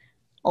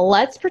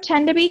 let's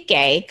pretend to be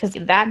gay because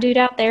that dude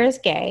out there is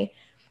gay.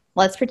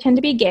 Let's pretend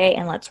to be gay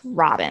and let's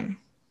rob him.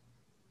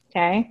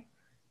 Okay.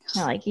 And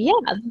they're like, yeah,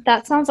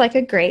 that sounds like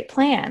a great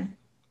plan.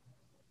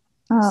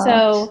 Oh.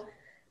 So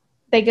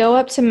they go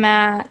up to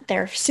Matt.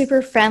 They're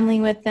super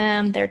friendly with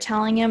them. They're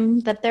telling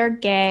him that they're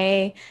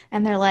gay.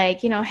 And they're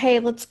like, hey,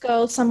 let's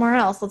go somewhere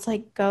else. Let's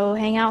like go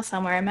hang out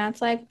somewhere. And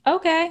Matt's like,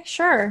 okay,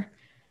 sure.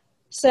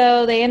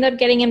 So they end up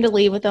getting him to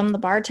leave with them. The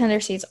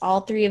bartender sees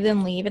all three of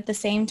them leave at the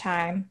same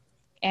time.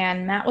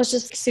 And Matt was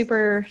just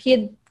he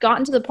had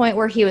gotten to the point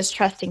where he was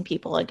trusting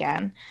people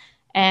again.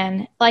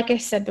 And like I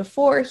said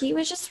before, he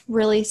was just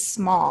really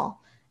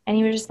small. And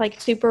he was just like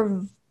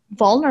super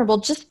vulnerable,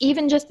 just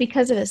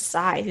because of his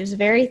size. He was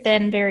very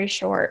thin, very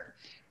short.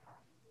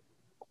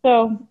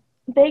 So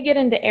they get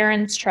into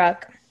Aaron's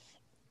truck,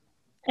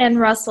 and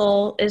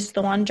Russell is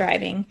the one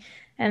driving,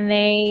 and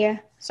they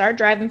start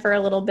driving for a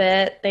little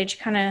bit. They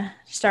just kind of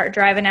start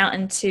driving out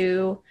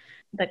into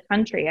the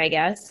country, I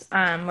guess,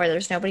 where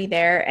there's nobody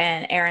there.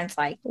 And Aaron's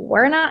like,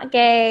 "We're not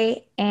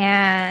gay,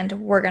 and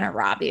we're gonna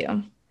rob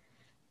you."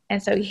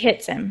 And so he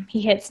hits him.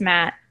 He hits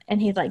Matt,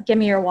 and he's like, "Give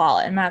me your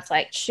wallet." And Matt's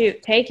like,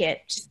 "Shoot, take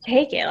it. Just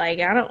take it. Like,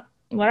 I don't,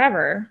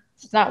 whatever.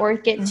 It's not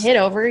worth getting hit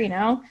over,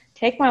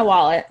 Take my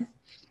wallet."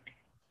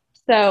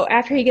 So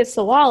after he gets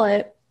the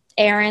wallet,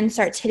 Aaron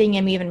starts hitting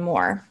him even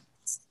more.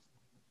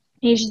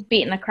 He's just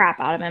beating the crap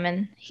out of him,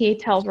 and he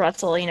tells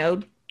Russell,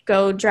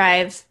 go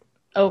drive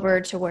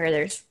over to where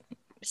there's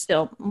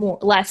still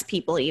less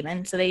people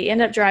even. So they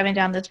end up driving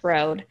down this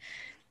road,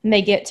 and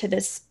they get to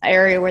this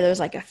area where there's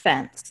like a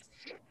fence.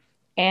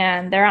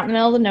 And they're out in the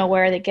middle of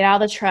nowhere. They get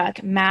out of the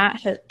truck.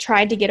 Matt had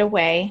tried to get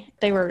away.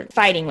 They were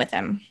fighting with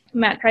him.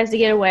 Matt tries to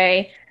get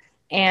away,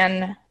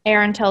 and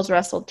Aaron tells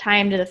Russell, tie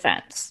him to the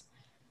fence.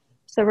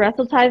 So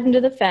Russell ties him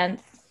to the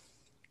fence,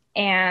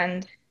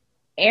 and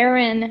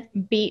Aaron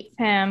beats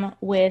him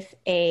with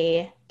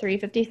a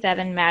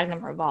 .357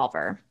 Magnum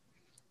revolver.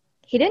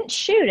 He didn't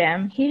shoot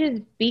him. He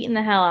just beaten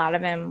the hell out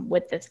of him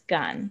with this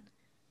gun.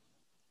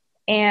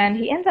 And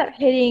he ends up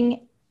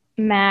hitting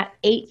Matt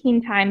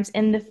 18 times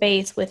in the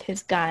face with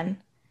his gun.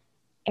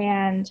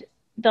 And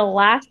the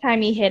last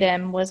time he hit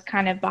him was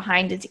kind of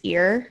behind his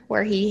ear,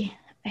 where he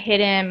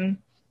hit him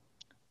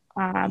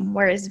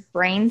where his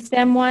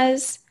brainstem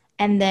was.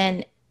 And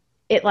then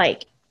it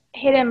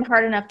hit him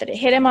hard enough that it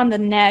hit him on the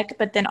neck,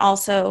 but then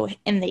also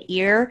in the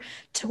ear,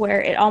 to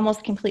where it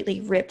almost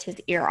completely ripped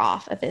his ear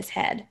off of his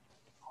head.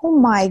 Oh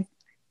my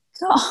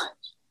gosh.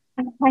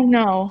 I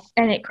know.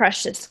 And it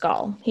crushed his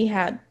skull. He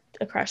had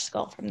a crushed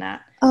skull from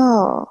that.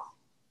 Oh.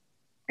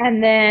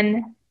 And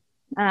then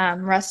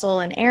Russell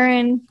and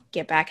Aaron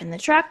get back in the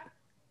truck,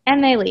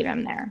 and they leave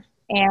him there.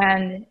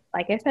 And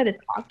like I said,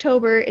 it's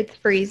October, it's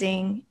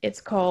freezing,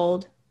 it's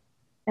cold,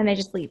 and they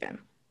just leave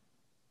him.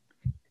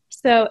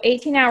 So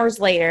 18 hours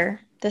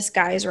later, this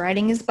guy is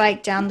riding his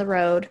bike down the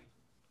road,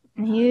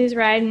 and he's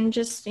riding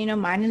just,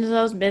 minding his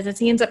own business.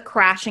 He ends up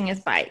crashing his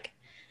bike.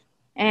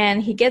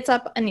 And he gets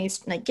up, and he's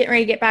getting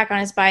ready to get back on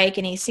his bike,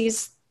 and he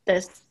sees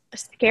this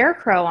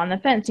scarecrow on the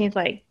fence, and he's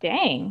like,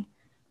 dang,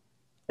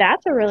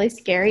 that's a really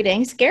scary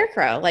dang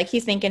scarecrow.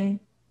 He's thinking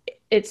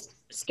it's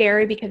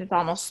scary because it's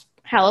almost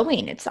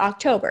Halloween. It's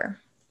October.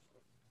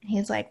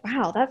 He's like,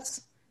 wow,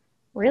 that's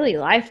really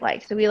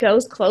lifelike. So he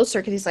goes closer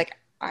because he's like,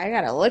 I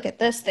gotta look at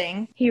this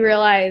thing. He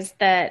realized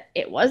that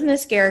it wasn't a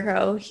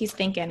scarecrow. He's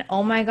thinking,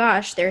 oh my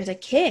gosh, there's a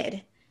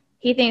kid.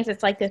 He thinks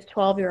it's like this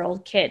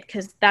 12-year-old kid,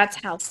 because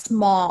that's how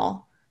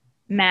small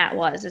Matt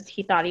was.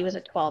 He thought he was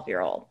a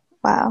 12-year-old.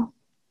 Wow.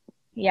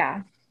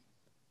 Yeah.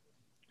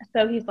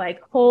 So he's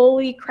like,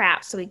 holy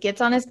crap. So he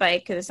gets on his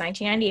bike, because it's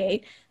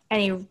 1998,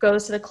 and he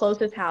goes to the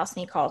closest house,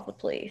 and he calls the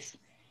police.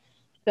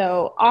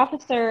 So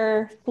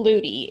Officer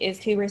Flutie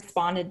is who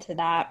responded to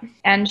that.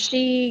 And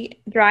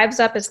she drives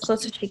up as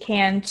close as she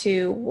can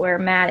to where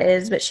Matt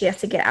is, but she has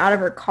to get out of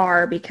her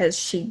car because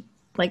she,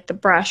 the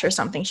brush or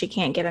something, she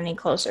can't get any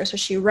closer. So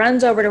she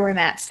runs over to where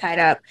Matt's tied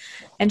up.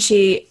 And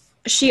she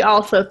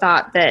also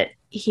thought that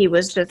he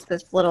was just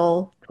this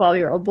little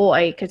 12-year-old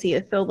boy because he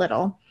is so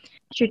little.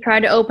 She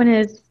tried to open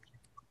his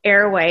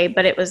airway,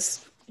 but it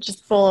was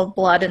just full of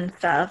blood and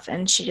stuff,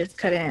 and she just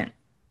couldn't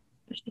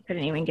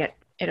even get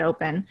it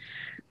open.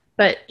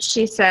 But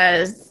she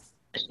says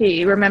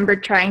she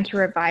remembered trying to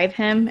revive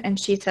him, and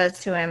she says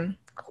to him,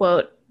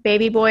 quote,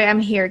 baby boy, I'm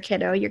here,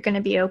 kiddo. You're going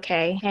to be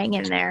okay. Hang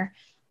in there.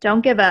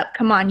 Don't give up.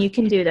 Come on, you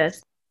can do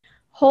this.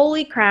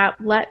 Holy crap,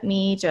 let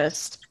me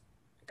just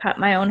cut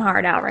my own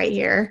heart out right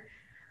here.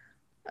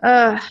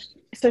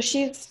 So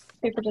she's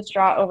super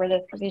distraught over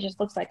this because he just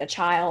looks like a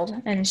child.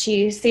 And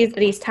she sees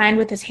that he's tied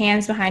with his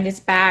hands behind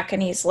his back,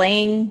 and he's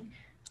laying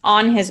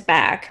on his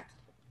back.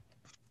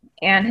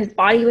 And his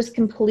body was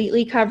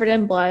completely covered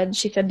in blood.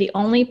 She said the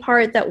only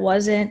part that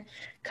wasn't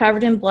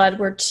covered in blood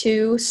were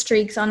 2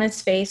 streaks on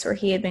his face where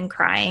he had been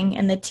crying,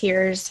 and the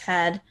tears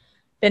had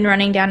been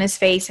running down his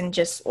face and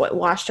just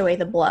washed away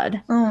the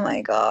blood. Oh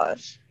my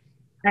gosh.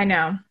 I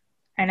know.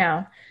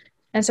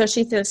 And so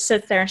she just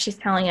sits there, and she's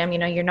telling him,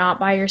 you're not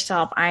by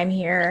yourself. I'm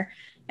here.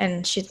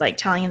 And she's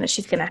telling him that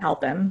she's going to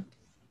help him.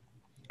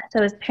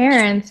 So his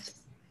parents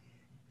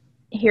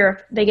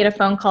they get a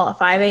phone call at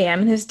 5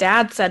 a.m. and his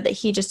dad said that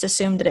he just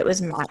assumed that it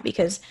was Matt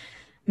because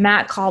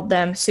Matt called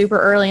them super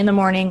early in the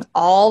morning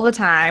all the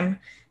time.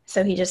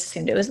 So he just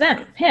assumed it was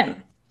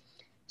him.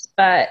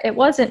 But it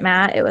wasn't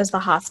Matt. It was the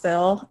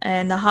hospital.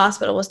 And the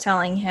hospital was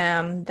telling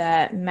him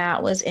that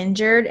Matt was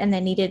injured and they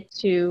needed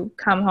to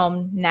come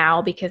home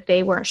now because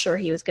they weren't sure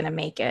he was going to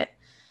make it.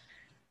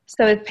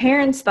 So his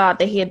parents thought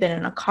that he had been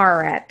in a car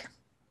wreck,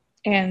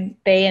 and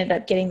they ended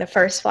up getting the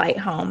first flight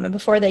home. And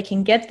before they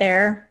can get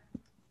there,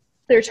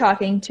 they're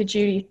talking to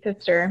Judy's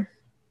sister,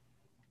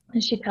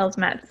 and she tells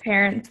Matt's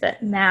parents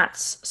that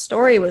Matt's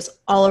story was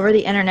all over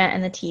the internet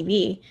and the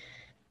TV.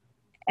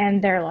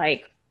 And they're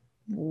like,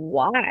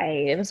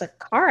 why? It was a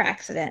car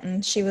accident.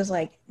 And she was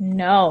like,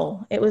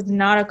 no, it was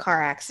not a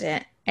car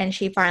accident. And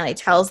she finally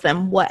tells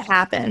them what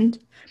happened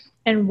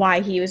and why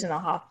he was in the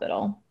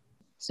hospital.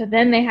 So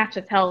then they have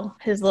to tell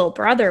his little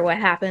brother what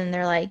happened. And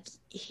they're like,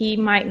 he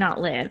might not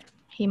live.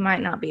 He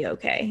might not be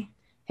okay.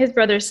 His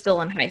brother's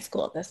still in high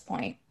school at this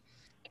point.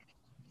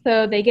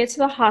 So they get to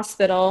the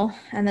hospital,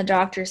 and the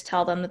doctors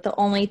tell them that the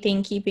only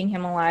thing keeping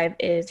him alive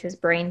is his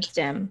brain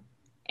stem.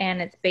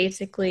 And it's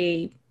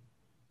basically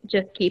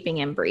just keeping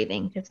him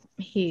breathing because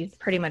he's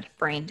pretty much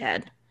brain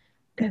dead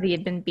because he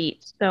had been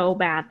beat so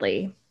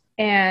badly.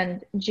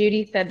 And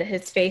Judy said that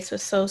his face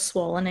was so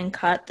swollen and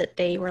cut that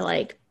they were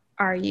like,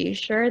 are you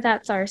sure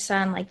that's our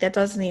son? Like, that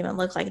doesn't even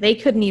look like, they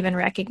couldn't even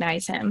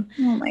recognize him.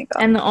 Oh my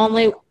God. And the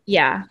only,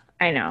 yeah,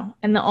 I know.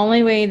 And the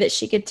only way that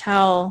she could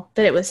tell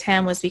that it was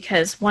him was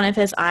because one of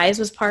his eyes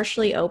was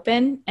partially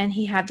open and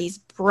he had these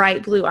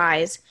bright blue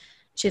eyes.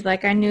 She's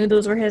like, I knew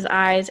those were his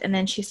eyes. And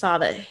then she saw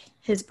that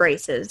his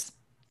braces,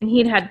 and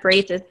he'd had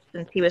braces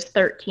since he was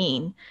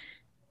 13.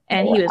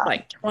 And he was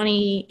like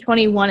 20,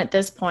 21 at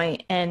this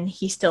point, and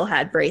he still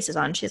had braces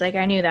on. She's like,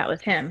 I knew that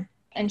was him.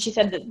 And she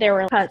said that there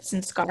were cuts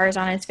and scars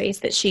on his face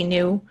that she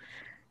knew.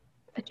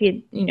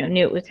 She,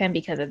 knew it was him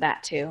because of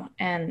that too.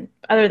 And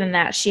other than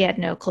that, she had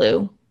no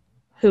clue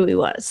who he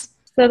was.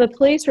 So the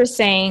police were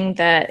saying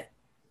that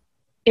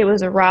it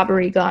was a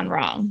robbery gone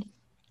wrong.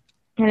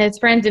 And his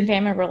friends and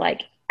family were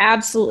like,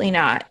 absolutely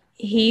not.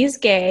 He's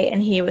gay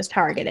and he was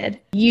targeted.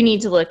 You need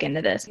to look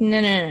into this.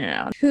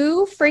 No.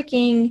 Who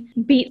freaking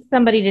beat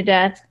somebody to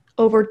death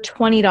over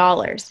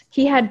 $20?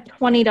 He had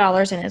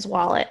 $20 in his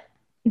wallet.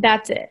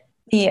 That's it.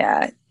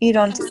 Yeah, you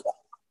don't do that.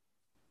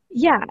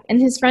 Yeah, and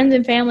his friends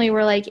and family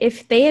were like,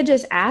 if they had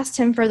just asked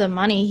him for the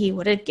money, he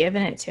would have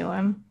given it to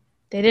him.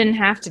 They didn't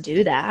have to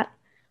do that.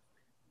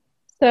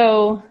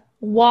 So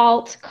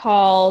Walt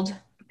called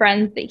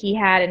friends that he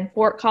had in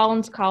Fort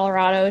Collins,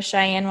 Colorado,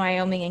 Cheyenne,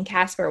 Wyoming, and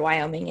Casper,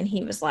 Wyoming, and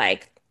he was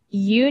like,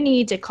 you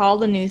need to call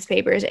the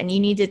newspapers and you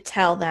need to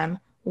tell them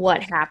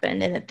what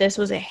happened and that this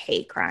was a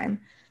hate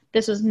crime.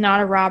 This was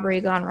not a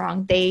robbery gone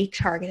wrong. They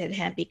targeted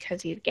him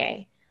because he's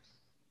gay.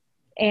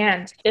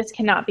 And this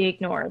cannot be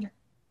ignored.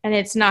 And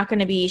it's not going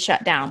to be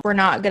shut down. We're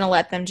not going to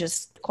let them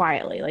just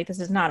quietly. Like, this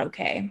is not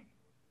okay.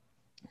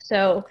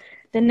 So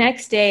the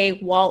next day,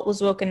 Walt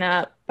was woken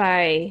up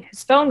by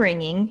his phone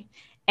ringing,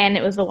 and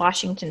it was the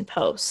Washington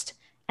Post.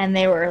 And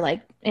they were,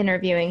 like,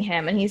 interviewing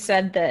him. And he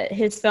said that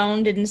his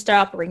phone didn't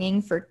stop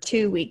ringing for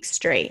 2 weeks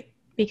straight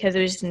because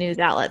it was just news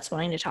outlets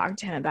wanting to talk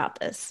to him about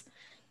this.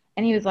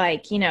 And he was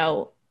like,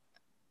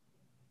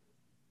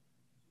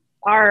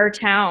 our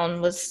town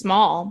was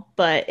small,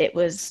 but it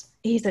was,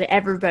 he said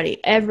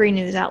every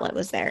news outlet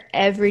was there.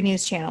 Every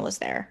news channel was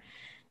there.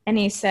 And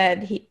he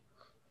said,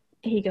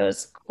 he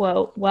goes,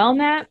 quote, well,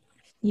 Matt,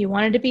 you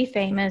wanted to be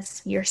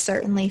famous. You're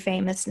certainly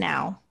famous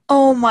now.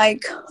 Oh my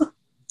God.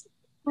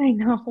 I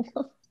know.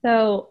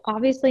 So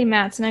obviously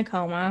Matt's in a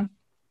coma.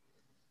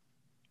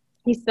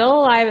 He's still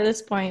alive at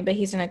this point, but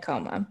he's in a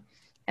coma.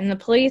 And the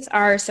police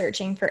are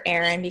searching for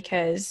Aaron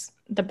because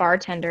the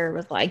bartender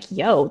was like,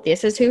 yo,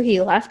 this is who he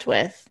left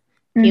with.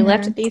 He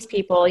left with these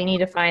people. You need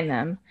to find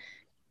them.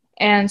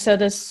 And so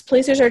the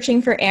police are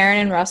searching for Aaron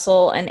and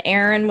Russell, and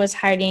Aaron was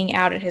hiding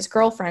out at his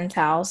girlfriend's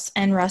house,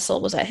 and Russell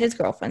was at his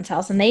girlfriend's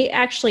house. And they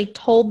actually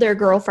told their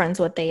girlfriends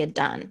what they had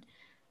done.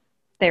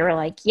 They were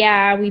like,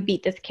 yeah, we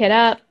beat this kid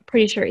up.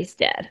 Pretty sure he's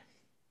dead.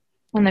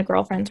 And the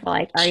girlfriends were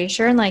like, are you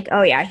sure? And like,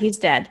 oh yeah, he's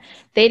dead.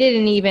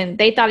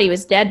 They thought he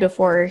was dead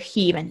before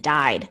he even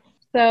died.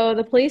 So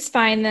the police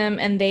find them,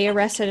 and they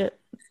arrested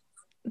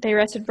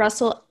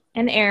Russell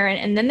and Aaron,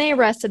 and then they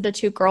arrested the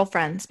two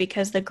girlfriends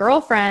because the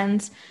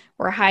girlfriends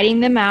were hiding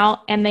them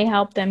out, and they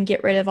helped them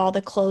get rid of all the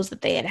clothes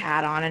that they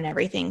had on and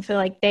everything. So,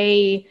 like,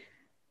 they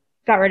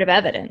got rid of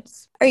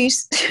evidence.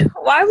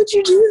 Why would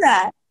you do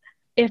that?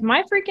 If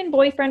my freaking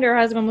boyfriend or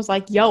husband was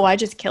like, yo, I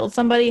just killed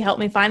somebody, help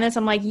me find this,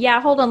 I'm like, yeah,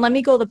 hold on, let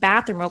me go to the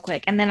bathroom real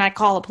quick. And then I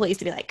call the police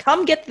to be like,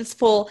 come get this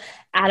fool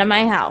out of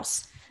my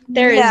house.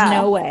 There is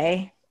no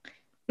way.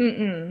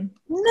 No.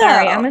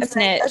 Sorry, I'm a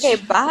snitch. Okay,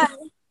 bye.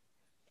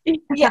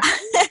 Yeah.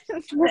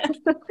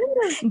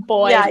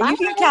 Boy. Yeah, you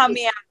can count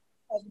me out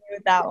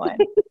with that one.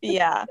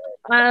 Yeah.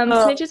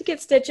 Snitches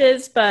get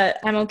stitches, but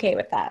I'm okay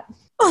with that.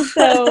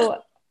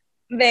 So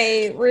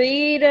they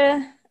read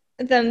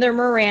them their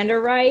Miranda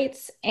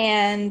rights,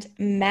 and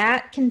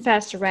Matt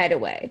confessed right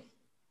away.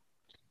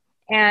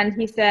 And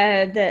he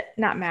said that,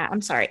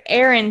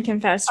 Aaron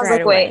confessed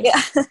right away. Wait,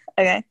 yeah.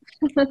 Okay.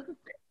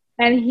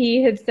 And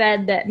he had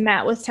said that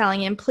Matt was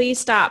telling him, please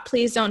stop,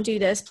 please don't do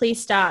this,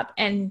 please stop.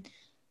 And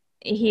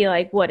he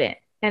wouldn't.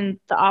 And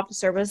the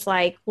officer was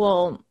like,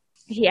 well,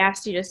 he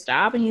asked you to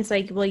stop. And he's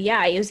like, well,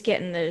 yeah, he was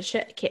getting the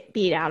shit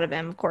beat out of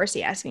him. Of course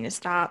he asked me to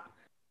stop.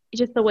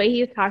 Just the way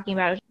he was talking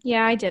about it.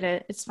 Yeah, I did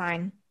it. It's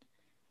fine.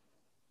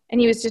 And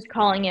he was just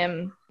calling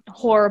him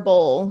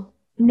horrible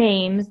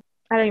names.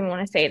 I don't even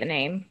want to say the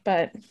name,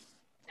 but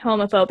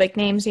homophobic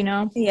names,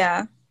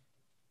 Yeah.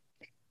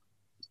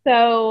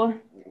 So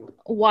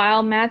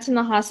while Matt's in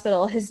the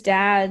hospital, his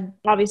dad,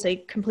 obviously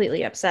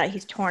completely upset,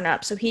 he's torn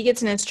up. So he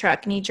gets in his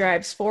truck and he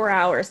drives 4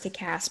 hours to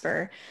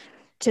Casper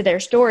to their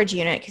storage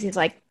unit because he's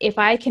like, if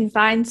I can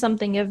find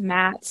something of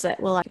Matt's that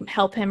will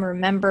help him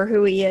remember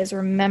who he is,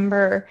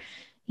 remember,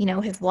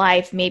 his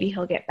life, maybe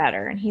he'll get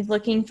better. And he's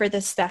looking for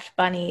the stuffed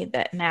bunny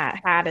that Matt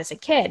had as a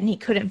kid, and he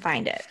couldn't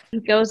find it. He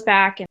goes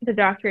back, and the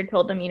doctor had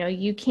told him,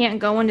 you can't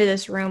go into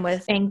this room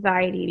with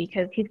anxiety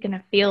because he's going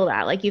to feel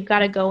that. Like, you've got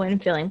to go in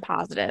feeling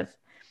positive.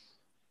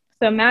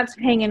 So Matt's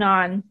hanging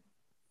on,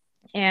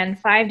 and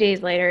 5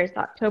 days later, it's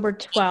October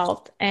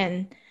 12th,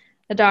 and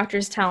the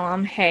doctors tell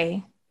him,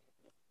 hey,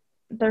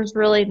 there's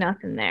really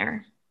nothing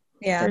there.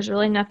 Yeah. There's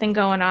really nothing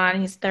going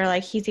on. They're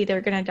like, he's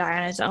either going to die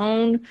on his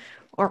own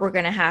or we're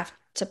going to have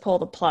to pull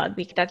the plug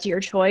because that's your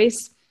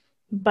choice.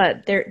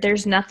 But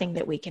there's nothing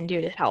that we can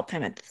do to help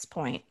him at this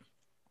point.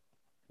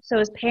 So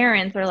his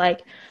parents are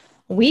like,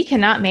 we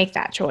cannot make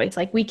that choice.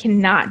 Like, we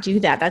cannot do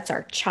that. That's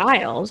our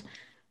child.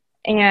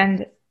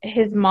 And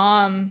his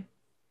mom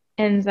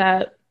ends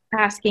up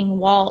asking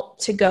Walt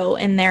to go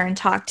in there and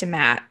talk to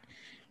Matt.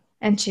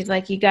 And she's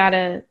like,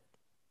 can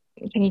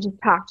you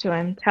just talk to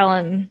him? Tell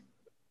him,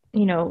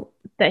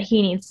 that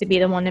he needs to be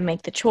the one to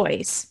make the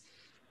choice.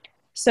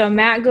 So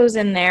Matt goes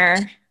in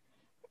there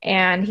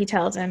and he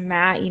tells him,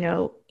 Matt,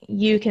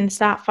 you can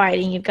stop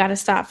fighting. You've got to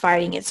stop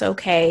fighting. It's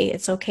okay.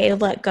 It's okay to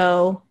let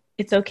go.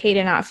 It's okay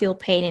to not feel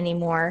pain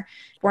anymore.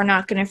 We're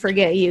not going to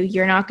forget you.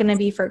 You're not going to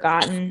be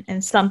forgotten,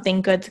 and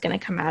something good's going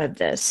to come out of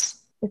this.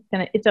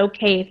 It's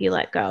okay if you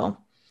let go.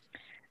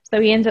 So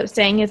he ends up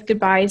saying his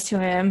goodbyes to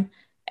him,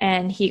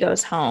 and he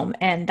goes home.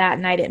 And that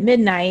night at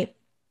midnight,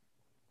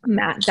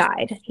 Matt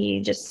died.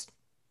 He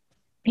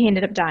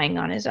ended up dying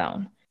on his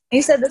own.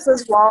 You said this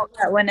was Walt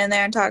that went in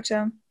there and talked to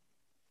him?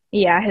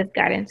 Yeah, his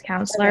guidance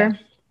counselor. Okay.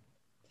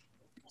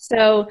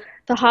 So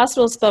the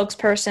hospital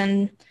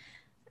spokesperson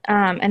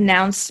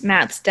announced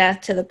Matt's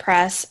death to the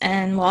press,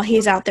 and while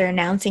he's out there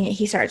announcing it,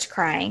 he starts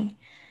crying.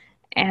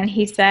 And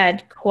he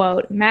said,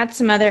 quote,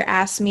 Matt's mother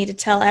asked me to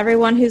tell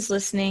everyone who's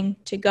listening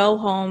to go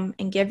home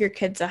and give your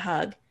kids a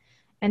hug.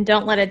 And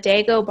don't let a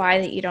day go by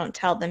that you don't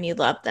tell them you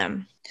love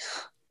them.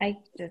 I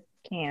just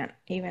can't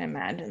even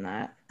imagine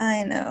that.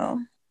 I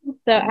know.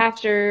 So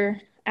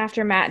after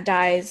Matt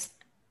dies,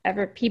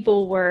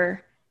 people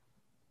were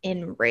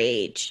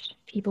enraged.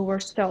 People were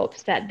so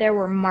upset. There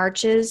were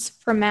marches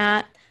for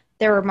Matt.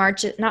 There were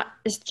marches, not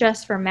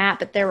just for Matt,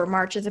 but there were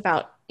marches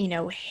about,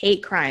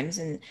 hate crimes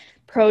and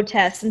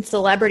protests, and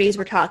celebrities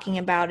were talking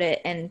about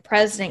it. And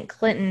President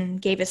Clinton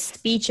gave a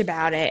speech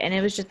about it. And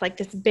it was just like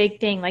this big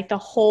thing. Like, the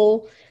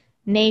whole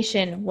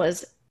nation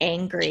was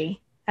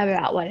angry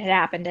about what had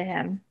happened to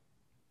him.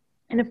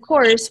 And of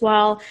course,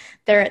 while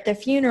they're at the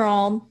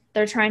funeral,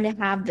 they're trying to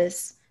have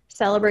this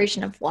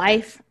celebration of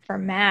life for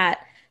Matt,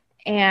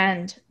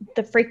 and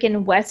the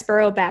freaking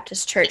Westboro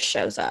Baptist Church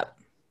shows up.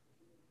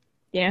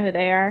 You know who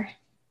they are?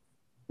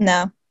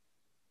 No.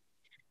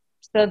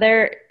 So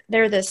they're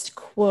this,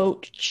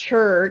 quote,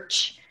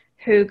 church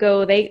who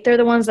they're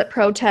the ones that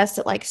protest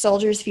at, like,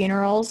 soldiers'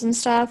 funerals and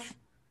stuff.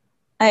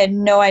 I had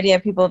no idea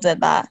people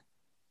did that.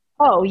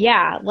 Oh,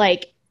 yeah.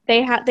 Like,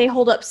 they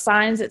hold up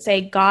signs that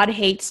say God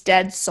hates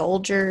dead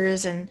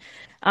soldiers, and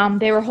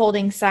they were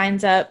holding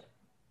signs up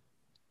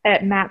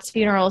at Matt's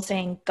funeral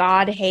saying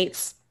God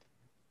hates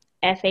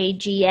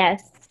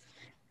FAGS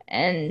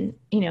and,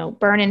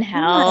 burn in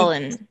hell.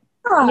 And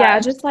yeah,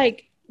 just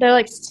like, they're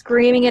like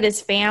screaming at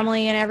his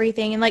family and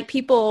everything. And like,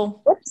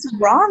 people, what's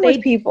wrong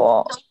with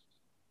people?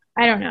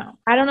 I don't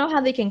know how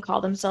they can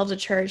call themselves a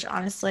church,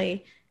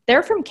 honestly.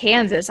 They're from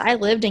Kansas. I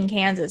lived in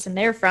Kansas, and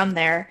they're from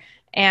there.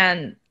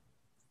 And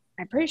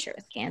I'm pretty sure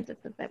it's Kansas,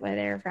 is that where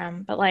they're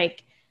from. But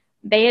like,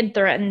 they had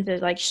threatened to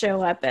like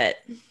show up at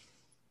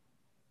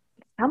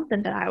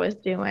something that I was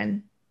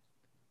doing.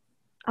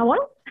 I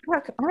don't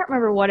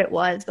remember what it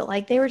was, but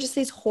like, they were just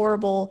these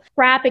horrible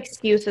crap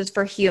excuses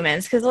for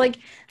humans, because like,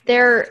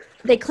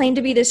 they claim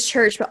to be this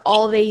church, but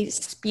all they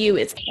spew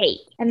is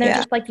hate, and they're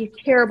just like these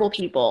terrible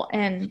people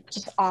and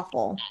just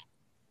awful.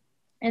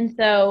 And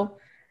so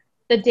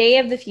the day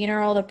of the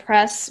funeral, the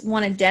press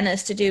wanted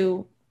Dennis to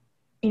do,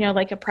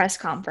 like a press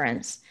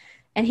conference,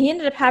 and he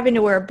ended up having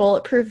to wear a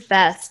bulletproof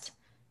vest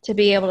to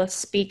be able to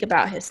speak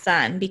about his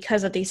son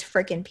because of these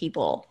freaking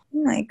people.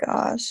 Oh my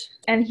gosh.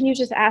 And he was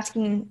just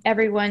asking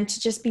everyone to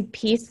just be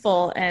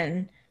peaceful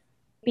and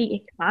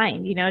be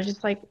kind,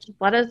 just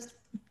let us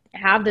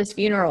have this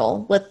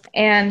funeral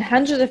and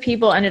hundreds of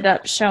people ended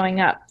up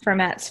showing up for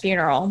Matt's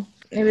funeral.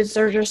 There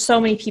were just so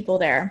many people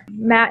there.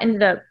 Matt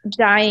ended up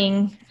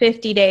dying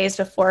 50 days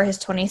before his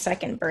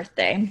 22nd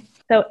birthday.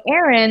 So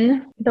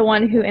Aaron,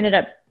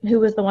 who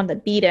was the one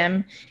that beat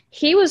him,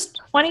 he was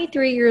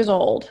 23 years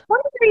old.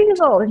 23 years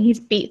old, and he's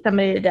beat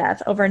somebody to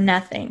death over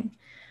nothing.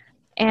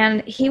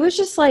 And he was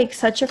just like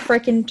such a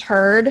freaking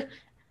turd,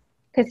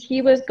 because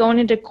he was going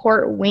into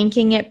court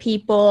winking at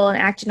people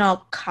and acting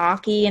all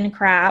cocky and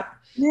crap.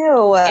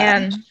 Ew.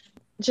 And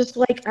just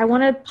like, I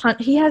want to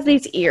punch. He has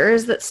these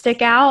ears that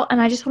stick out, and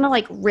I just want to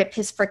like rip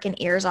his freaking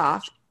ears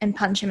off and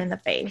punch him in the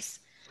face.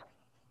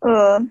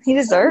 He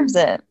deserves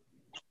it.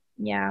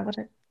 Yeah, what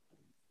a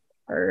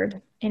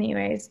bird.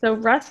 Anyways, so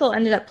Russell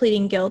ended up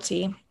pleading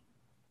guilty,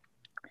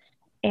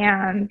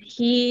 and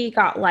he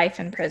got life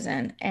in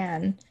prison.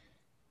 And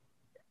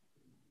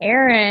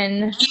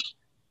Aaron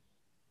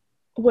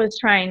was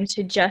trying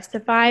to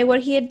justify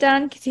what he had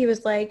done because he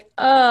was like,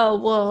 oh,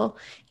 well,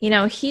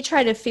 he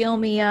tried to feel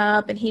me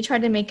up and he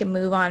tried to make a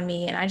move on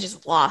me and I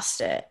just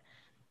lost it.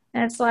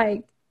 And it's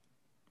like,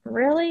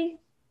 really?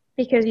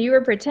 Because you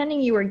were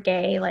pretending you were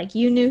gay, like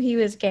you knew he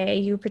was gay,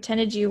 you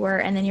pretended you were,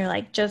 and then you're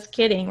like, just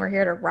kidding, we're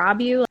here to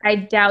rob you. I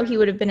doubt he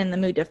would have been in the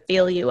mood to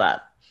feel you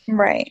up.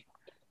 Right.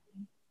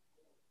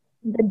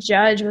 The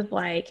judge was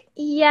like,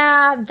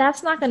 yeah,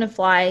 that's not going to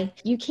fly.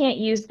 You can't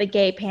use the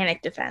gay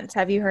panic defense.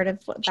 Have you heard of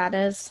what that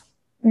is?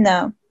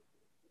 No.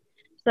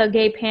 So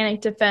gay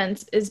panic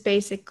defense is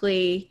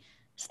basically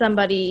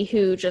somebody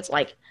who just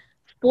like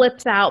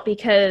flips out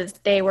because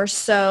they were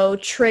so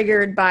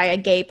triggered by a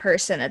gay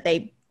person that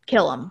they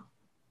kill them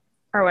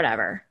or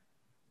whatever,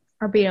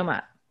 or beat them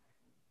up.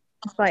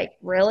 It's like,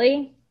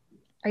 really?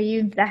 Are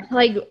you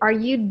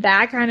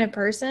that kind of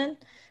person?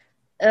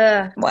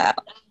 Wow.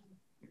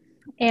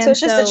 And so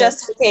it's just a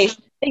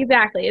justification.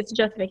 Exactly. It's a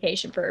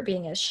justification for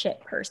being a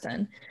shit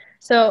person.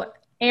 So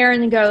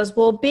Aaron goes,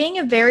 well, being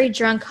a very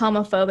drunk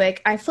homophobic,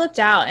 I flipped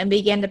out and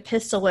began to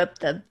pistol whip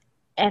the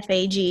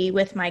FAG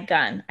with my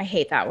gun. I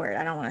hate that word.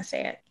 I don't want to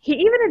say it. He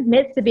even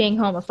admits to being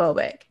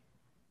homophobic.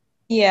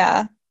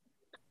 Yeah.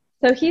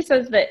 So he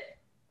says that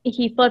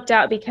he flipped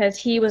out because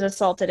he was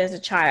assaulted as a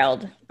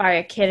child by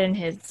a kid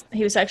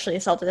he was sexually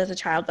assaulted as a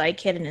child by a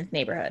kid in his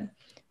neighborhood,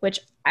 which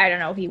I don't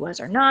know if he was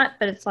or not,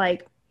 but it's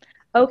like,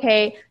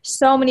 okay,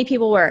 so many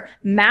people were.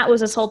 Matt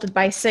was assaulted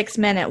by 6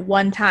 men at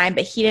one time,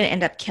 but he didn't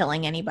end up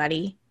killing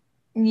anybody.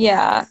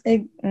 Yeah.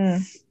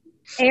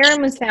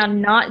 Aaron was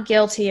found not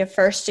guilty of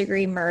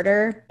first-degree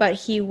murder, but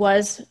he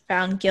was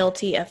found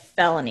guilty of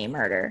felony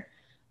murder.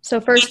 So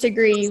first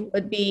degree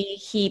would be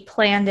he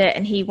planned it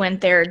and he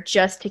went there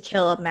just to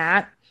kill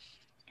Matt,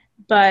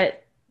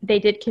 but they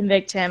did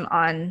convict him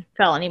on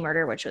felony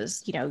murder, which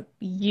was,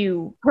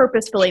 you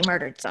purposefully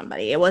murdered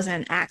somebody. It wasn't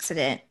an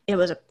accident. You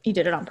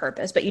did it on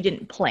purpose, but you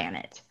didn't plan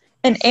it.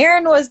 And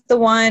Aaron was the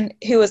one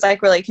who was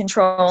like really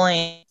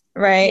controlling,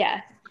 right?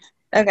 Yeah.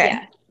 Okay.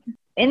 Yeah.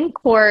 In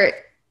court,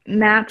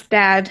 Matt's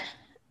dad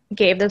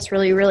gave this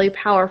really, really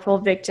powerful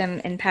victim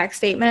impact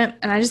statement,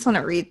 and I just want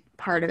to read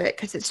part of it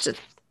because it's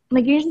just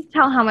like you can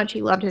tell how much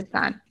he loved his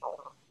son.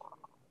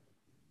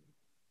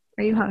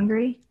 Are you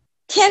hungry?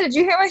 Yeah, did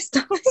you hear my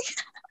stomach?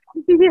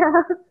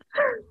 Yeah.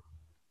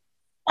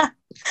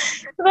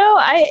 No,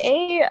 I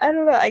ate. I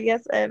don't know. I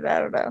guess I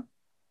don't know.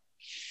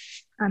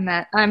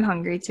 I'm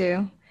hungry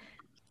too.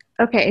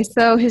 Okay,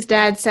 so his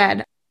dad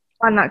said,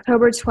 on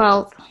October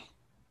 12th,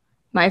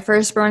 my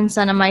firstborn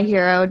son and my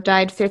hero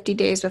died 50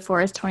 days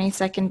before his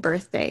 22nd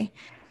birthday.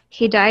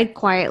 He died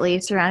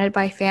quietly, surrounded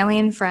by family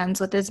and friends,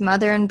 with his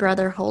mother and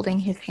brother holding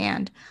his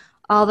hand.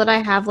 All that I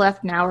have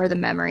left now are the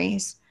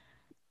memories.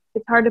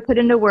 It's hard to put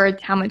into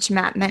words how much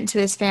Matt meant to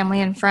his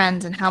family and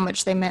friends and how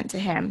much they meant to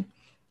him.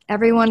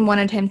 Everyone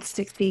wanted him to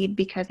succeed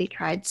because he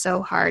tried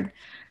so hard.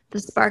 The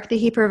spark that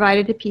he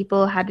provided to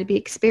people had to be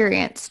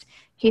experienced.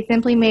 He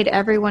simply made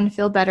everyone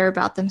feel better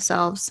about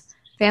themselves.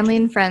 Family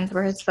and friends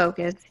were his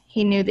focus.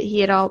 He knew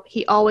that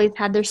he always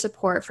had their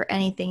support for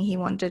anything he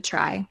wanted to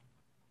try.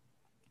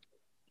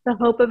 The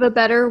hope of a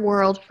better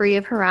world free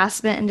of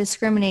harassment and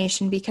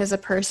discrimination because a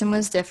person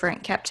was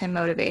different kept him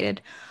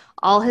motivated.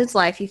 All his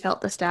life he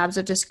felt the stabs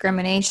of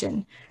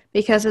discrimination.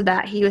 Because of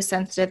that, he was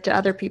sensitive to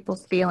other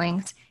people's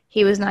feelings.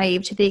 He was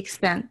naive to the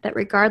extent that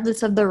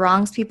regardless of the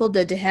wrongs people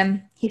did to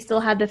him, he still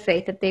had the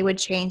faith that they would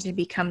change and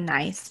become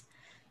nice.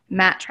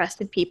 Matt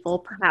trusted people,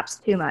 perhaps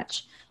too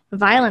much.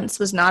 Violence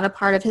was not a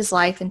part of his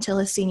life until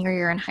his senior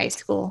year in high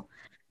school.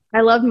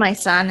 I loved my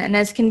son, and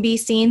as can be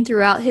seen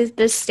throughout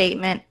this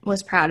statement,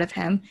 was proud of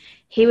him.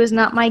 He was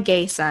not my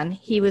gay son.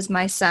 He was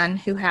my son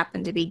who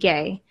happened to be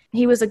gay.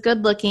 He was a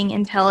good-looking,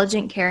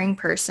 intelligent, caring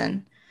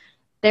person.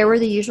 There were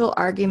the usual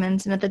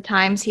arguments, and at the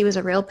times he was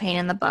a real pain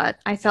in the butt.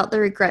 I felt the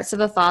regrets of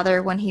a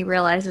father when he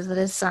realizes that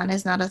his son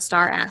is not a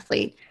star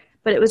athlete,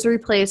 but it was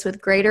replaced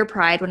with greater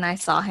pride when I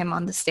saw him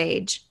on the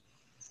stage.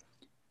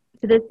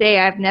 To this day,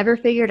 I've never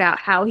figured out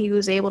how he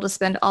was able to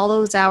spend all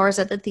those hours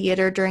at the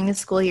theater during the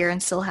school year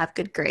and still have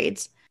good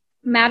grades.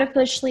 Matt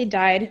officially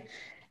died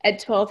at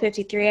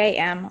 12:53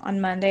 a.m.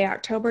 on Monday,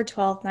 October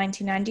 12,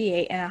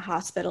 1998, in a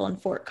hospital in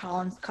Fort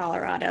Collins,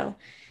 Colorado.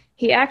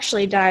 He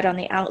actually died on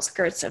the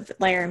outskirts of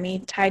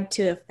Laramie, tied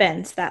to a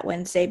fence that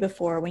Wednesday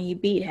before when you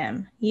beat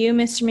him. You,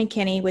 Mr.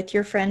 McKinney, with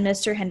your friend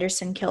Mr.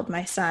 Henderson, killed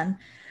my son.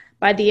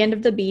 By the end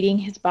of the beating,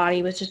 his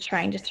body was just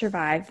trying to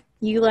survive.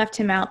 You left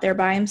him out there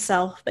by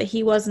himself, but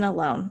he wasn't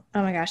alone.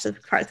 Oh my gosh, this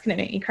part's going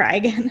to make me cry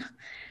again.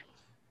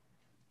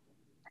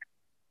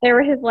 There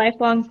were his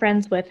lifelong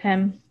friends with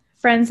him,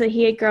 friends that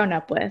he had grown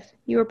up with.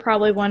 You were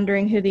probably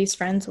wondering who these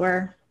friends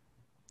were.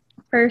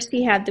 First,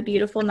 he had the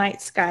beautiful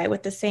night sky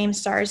with the same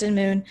stars and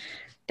moon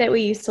that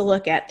we used to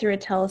look at through a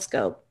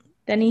telescope.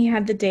 Then he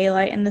had the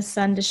daylight and the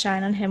sun to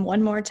shine on him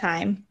one more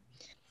time.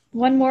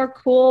 One more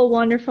cool,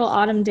 wonderful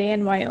autumn day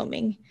in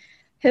Wyoming. Then he had the sky and the moon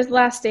His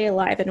last day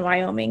alive in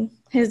Wyoming.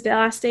 His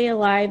last day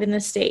alive in the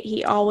state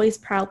he always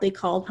proudly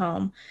called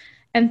home.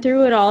 And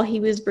through it all, he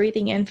was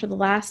breathing in for the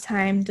last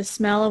time the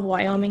smell of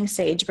Wyoming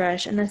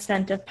sagebrush and the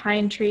scent of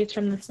pine trees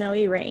from the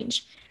snowy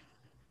range.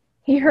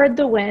 He heard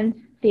the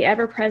wind, the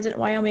ever-present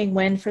Wyoming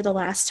wind, for the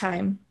last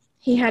time.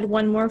 He had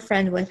one more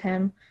friend with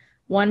him,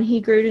 one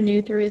he grew to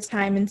know through his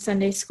time in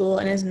Sunday school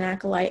and as an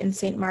acolyte in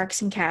St.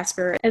 Mark's and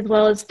Casper, as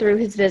well as through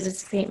his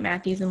visits to St.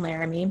 Matthew's and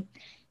Laramie.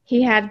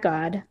 He had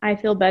God. I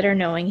feel better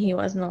knowing he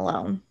wasn't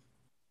alone.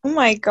 Oh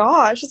my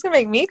gosh, it's gonna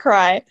make me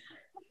cry.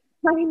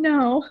 I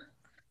know.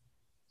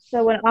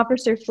 So when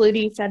Officer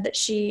Flutie said that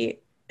she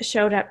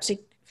showed up to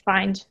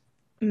find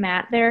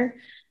Matt there,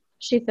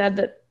 she said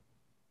that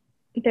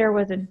there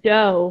was a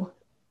doe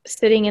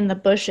sitting in the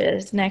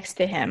bushes next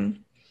to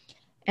him,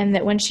 and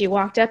that when she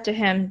walked up to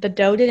him, the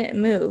doe didn't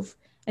move,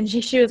 and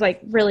she was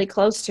like really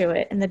close to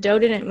it, and the doe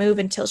didn't move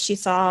until she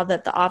saw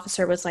that the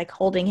officer was like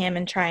holding him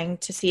and trying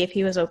to see if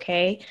he was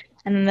okay,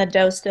 and then the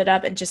doe stood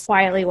up and just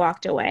quietly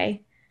walked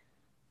away.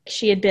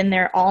 She had been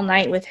there all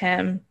night with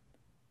him,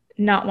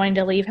 not wanting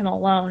to leave him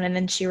alone, and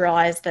then she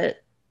realized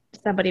that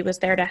somebody was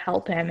there to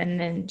help him, and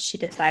then she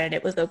decided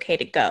it was okay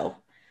to go.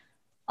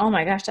 Oh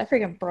my gosh, that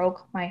freaking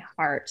broke my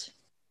heart.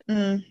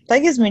 That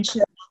gives me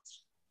chills.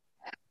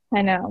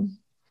 I know.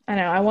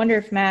 I wonder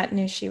if Matt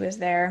knew she was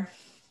there.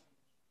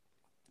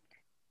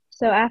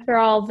 So after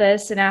all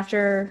this, and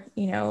after,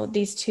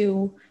 these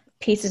two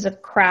pieces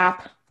of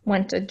crap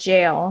went to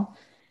jail,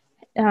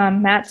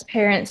 Matt's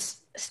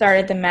parents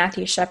started the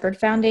Matthew Shepard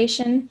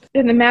Foundation.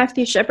 And the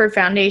Matthew Shepard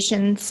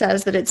Foundation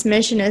says that its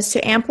mission is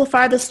to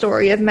amplify the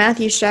story of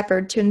Matthew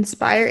Shepard to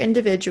inspire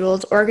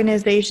individuals,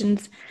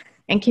 organizations,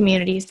 and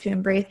communities to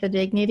embrace the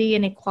dignity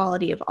and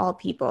equality of all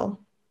people.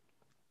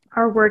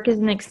 Our work is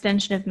an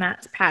extension of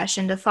Matt's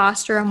passion to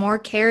foster a more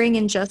caring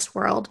and just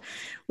world.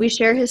 We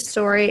share his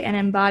story and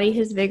embody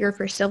his vigor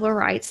for civil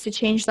rights to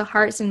change the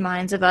hearts and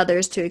minds of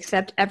others to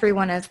accept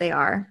everyone as they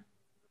are.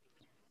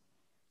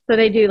 So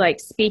they do like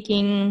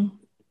speaking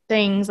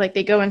things, like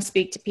they go and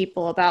speak to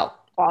people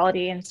about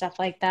equality and stuff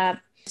like that.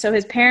 So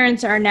his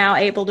parents are now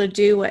able to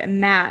do what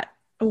Matt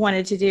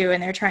wanted to do,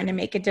 and they're trying to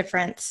make a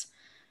difference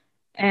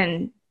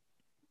and,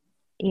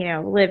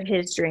 live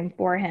his dream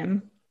for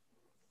him.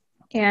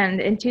 And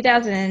in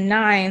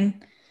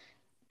 2009,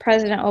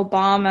 President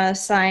Obama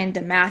signed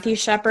the Matthew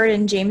Shepard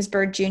and James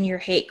Byrd Jr.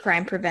 Hate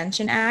Crime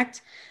Prevention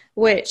Act,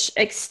 which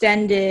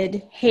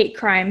extended hate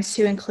crimes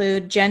to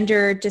include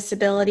gender,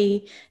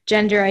 disability,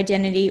 gender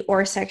identity,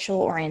 or sexual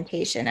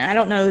orientation. And I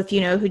don't know if you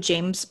know who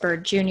James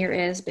Byrd Jr.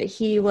 is, but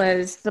he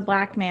was the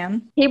black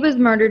man. He was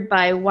murdered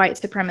by white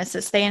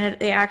supremacists.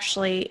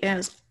 It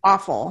was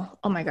awful.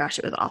 Oh my gosh,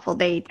 it was awful.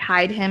 They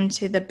tied him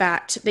to the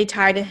back. They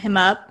tied him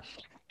up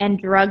and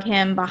drug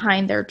him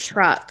behind their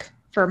truck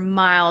for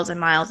miles and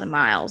miles and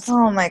miles.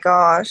 Oh my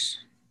gosh.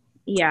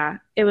 Yeah,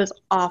 it was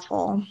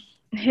awful.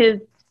 His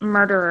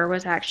murderer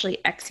was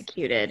actually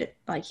executed.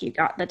 Like, he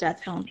got the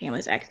death penalty and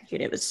was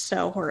executed. It was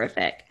so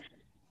horrific.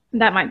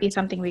 That might be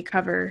something we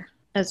cover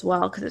as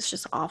well, because it's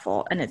just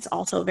awful, and it's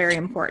also very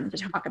important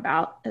to talk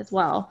about as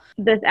well.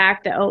 This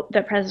act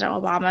that President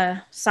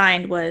Obama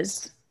signed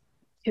was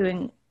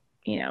to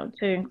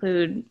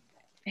include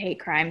hate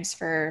crimes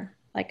for,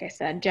 like I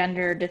said,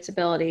 gender,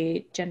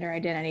 disability, gender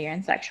identity,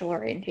 and sexual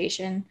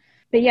orientation.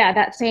 But yeah,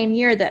 that same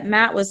year that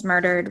Matt was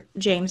murdered,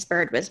 James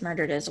Byrd was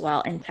murdered as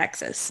well in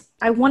Texas.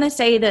 I want to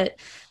say that,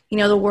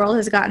 the world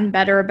has gotten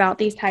better about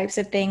these types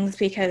of things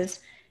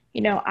because,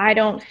 I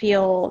don't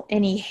feel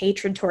any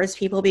hatred towards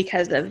people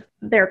because of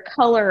their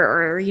color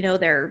or,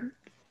 their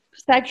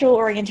sexual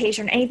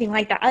orientation or anything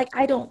like that. Like,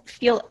 I don't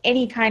feel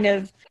any kind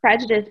of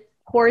prejudice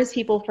towards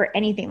people for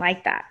anything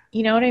like that.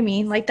 You know what I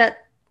mean? Like,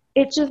 that,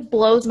 it just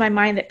blows my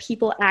mind that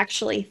people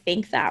actually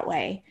think that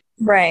way.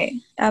 Right.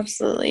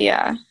 Absolutely.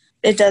 Yeah.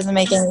 It doesn't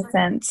make any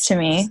sense to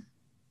me.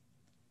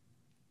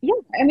 Yeah.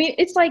 I mean,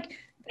 it's like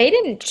they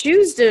didn't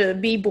choose to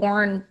be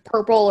born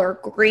purple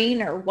or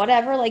green or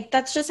whatever. Like,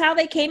 that's just how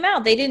they came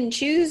out. They didn't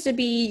choose to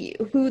be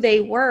who they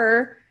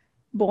were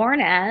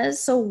born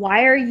as. So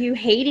why are you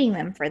hating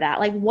them for that?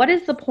 Like, what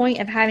is the point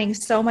of having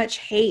so much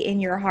hate in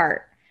your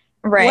heart?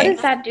 Right. What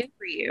does that do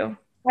for you?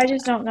 I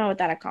just don't know what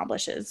that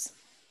accomplishes.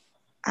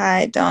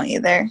 I don't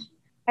either.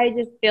 I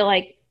just feel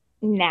like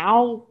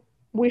now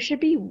we should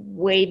be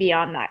way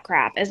beyond that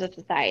crap as a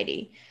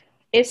society.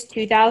 It's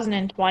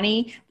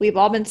 2020. We've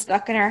all been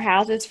stuck in our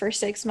houses for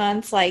 6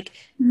 months. Like,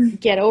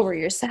 get over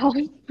yourself.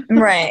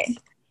 Right.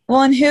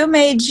 Well, and who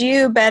made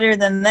you better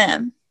than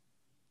them?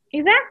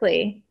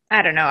 Exactly.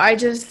 I don't know. I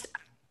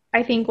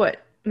think what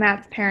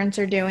Matt's parents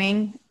are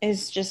doing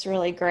is just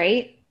really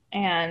great.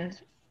 And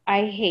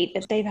I hate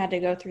that they've had to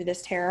go through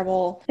this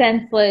terrible,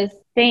 senseless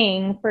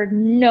thing for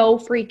no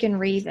freaking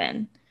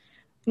reason.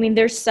 I mean,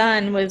 their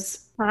son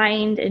was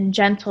kind and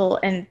gentle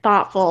and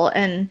thoughtful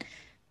and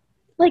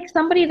like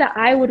somebody that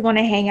I would want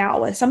to hang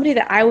out with, somebody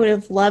that I would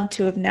have loved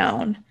to have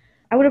known.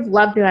 I would have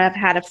loved to have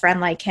had a friend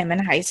like him in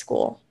high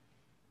school.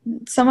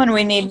 Someone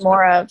we need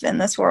more of in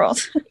this world.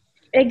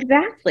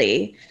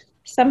 Exactly.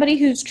 Somebody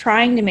who's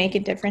trying to make a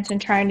difference and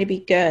trying to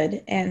be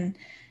good. And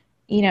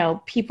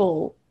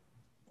people,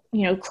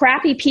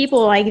 crappy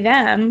people like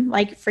them,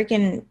 like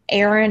freaking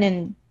Aaron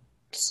and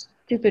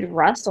stupid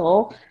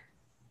Russell,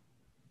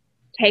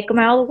 take them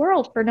out of the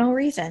world for no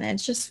reason.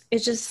 It's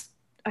just,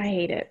 I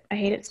hate it. I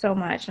hate it so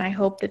much. And I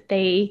hope that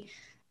they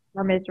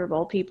are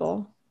miserable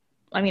people.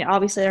 I mean,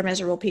 obviously they're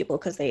miserable people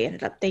because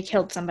they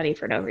killed somebody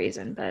for no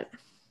reason, but.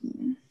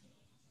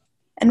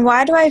 And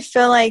why do I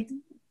feel like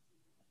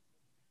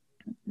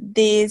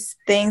these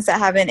things that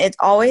happen, it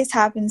always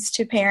happens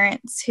to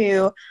parents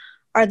who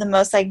are the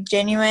most like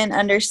genuine,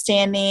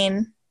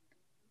 understanding.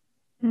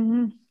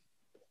 Mm-hmm.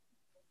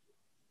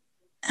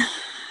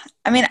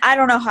 I mean, I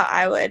don't know how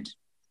I would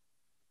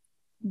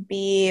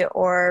be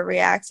or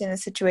react in a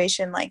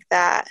situation like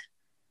that.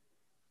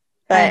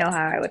 But I know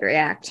how I would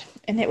react,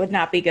 and it would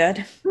not be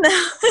good.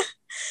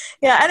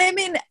 Yeah, and I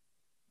mean,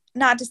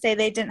 not to say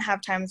they didn't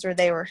have times where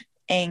they were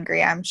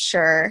angry, I'm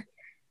sure.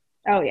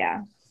 Oh,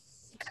 yeah.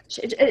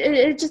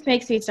 It just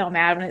makes me so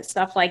mad when it's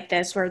stuff like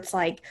this where it's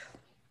like,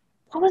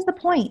 what was the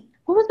point?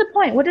 What was the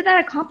point? What did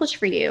that accomplish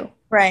for you?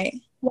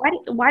 Right.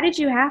 Why did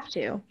you have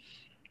to?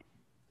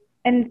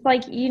 And it's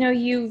like,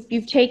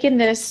 you've taken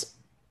this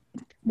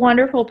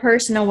wonderful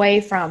person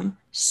away from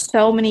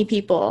so many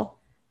people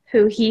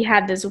who he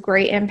had this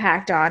great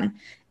impact on.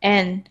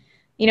 And,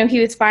 he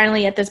was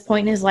finally at this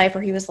point in his life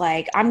where he was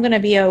like, I'm going to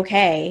be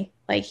okay.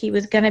 Like, he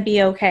was going to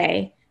be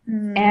okay.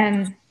 Mm.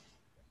 And,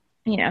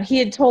 he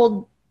had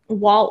told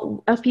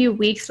Walt a few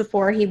weeks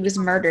before he was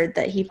murdered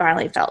that he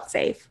finally felt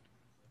safe.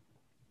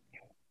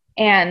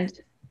 And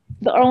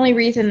the only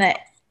reason that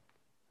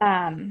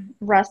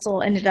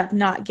Russell ended up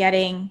not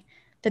getting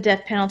the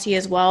death penalty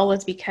as well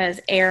was because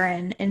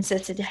Aaron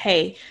insisted,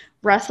 hey,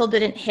 Russell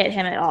didn't hit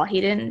him at all.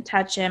 He didn't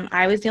touch him.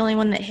 I was the only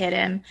one that hit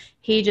him.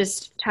 He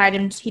just tied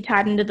him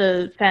to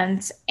the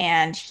fence,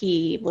 and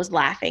he was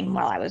laughing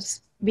while I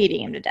was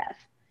beating him to death.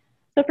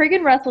 So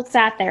freaking Russell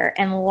sat there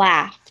and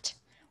laughed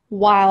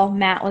while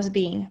Matt was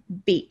being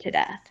beat to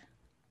death.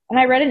 And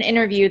I read an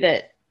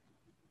I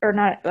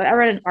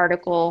read an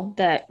article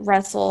that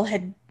Russell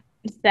had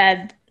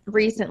said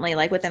recently,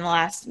 like within the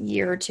last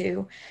year or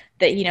two,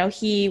 that,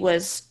 he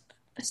was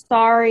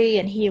sorry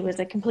and he was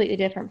a completely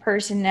different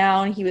person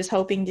now and he was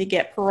hoping to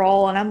get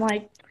parole. And I'm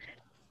like,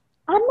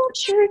 I'm not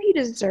sure if you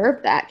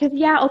deserve that. Because,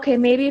 yeah, okay,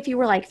 maybe if you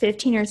were like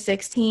 15 or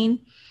 16,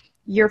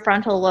 your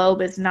frontal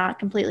lobe is not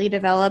completely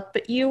developed,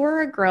 but you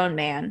were a grown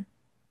man.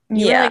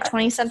 You were like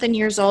 20-something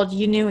years old.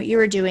 You knew what you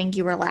were doing.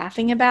 You were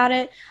laughing about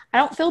it. I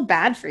don't feel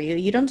bad for you.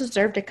 You don't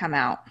deserve to come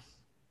out.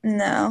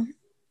 No.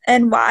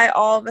 And why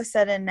all of a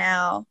sudden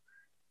now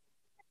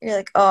you're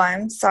like, oh,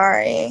 I'm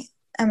sorry.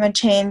 I'm a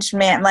changed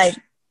man. Like,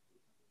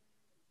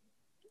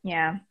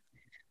 yeah.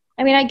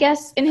 I mean, I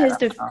guess I don't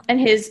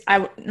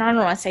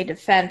want to say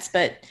defense,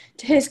 but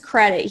to his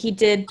credit, he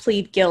did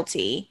plead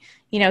guilty.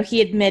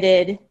 He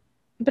admitted,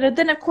 but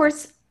then of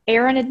course,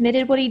 Aaron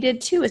admitted what he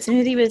did too. As soon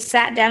as he was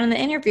sat down in the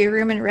interview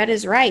room and read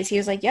his rights, he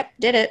was like, yep,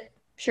 did it.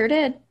 Sure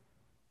did.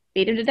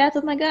 Beat him to death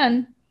with my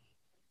gun.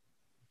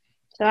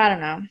 So I don't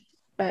know,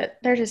 but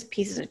they're just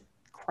pieces of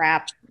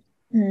crap.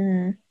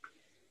 You've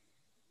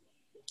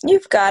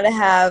got to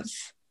have,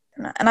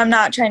 and I'm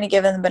not trying to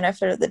give him the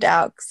benefit of the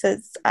doubt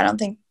because I don't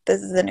think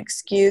this is an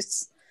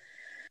excuse,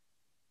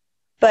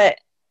 but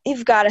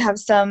you've got to have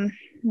some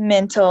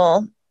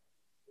mental,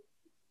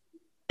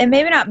 and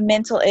maybe not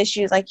mental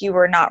issues like you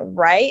were not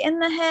right in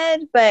the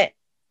head, but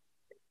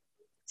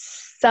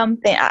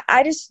something.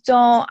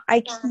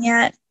 I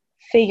can't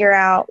figure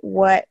out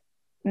what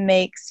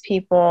makes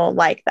people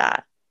like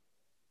that.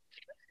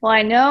 Well,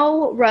 I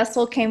know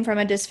Russell came from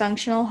a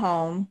dysfunctional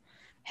home.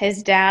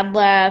 His dad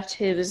left.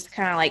 He was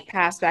kind of like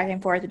passed back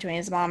and forth between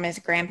his mom and his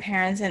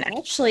grandparents. And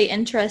actually,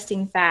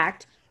 interesting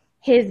fact,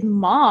 his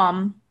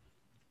mom,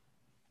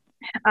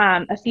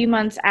 a few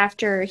months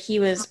after he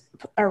was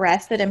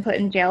arrested and put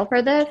in jail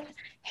for this,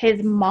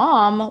 his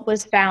mom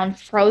was found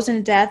frozen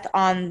to death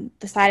on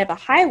the side of a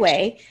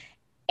highway.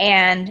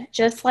 And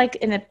just like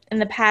in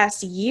the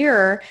past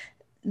year,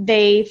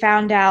 they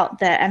found out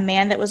that a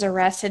man that was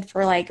arrested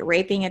for like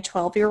raping a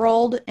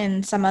 12-year-old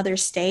in some other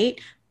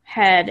state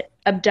had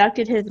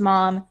abducted his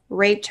mom,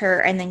 raped her,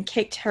 and then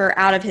kicked her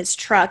out of his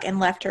truck and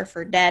left her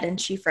for dead,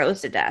 and she froze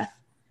to death.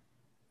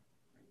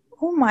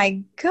 Oh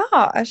my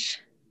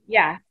gosh.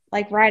 Yeah,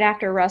 like right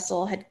after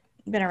Russell had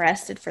been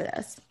arrested for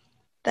this.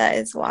 That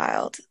is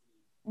wild.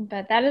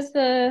 But that is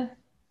the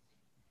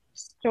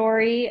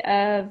story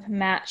of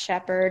Matt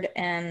Shepard,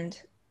 and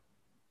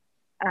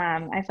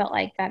I felt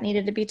like that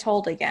needed to be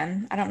told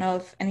again. I don't know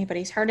if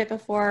anybody's heard it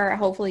before.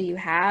 Hopefully you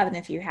have, and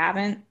if you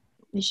haven't,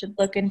 you should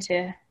look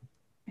into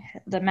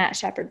the Matt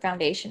Shepard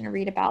Foundation and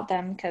read about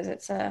them because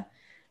it's a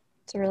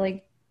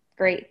really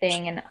great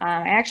thing. And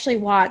I actually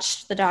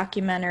watched the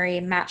documentary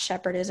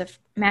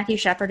Matthew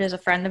Shepard is a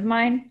Friend of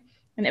Mine,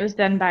 and it was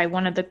done by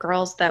one of the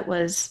girls that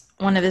was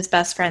one of his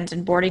best friends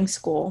in boarding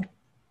school.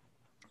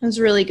 It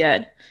was really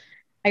good.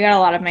 I got a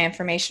lot of my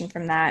information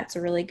from that. It's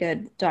a really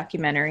good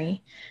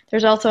documentary.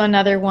 There's also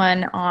another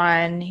one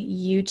on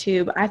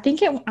YouTube. I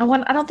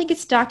don't think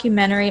it's a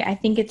documentary. I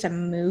think it's a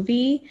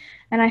movie.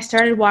 And I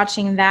started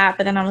watching that,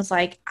 but then I was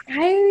like,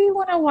 I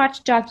want to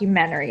watch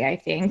documentary, I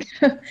think.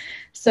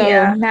 So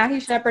Yeah. Matthew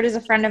Shepard is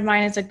a friend of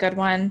mine, is a good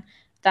one.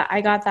 That I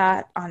got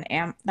that on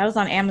that was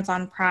on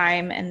Amazon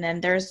Prime, and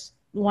then there's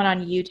one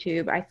on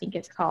YouTube. I think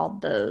it's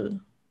called the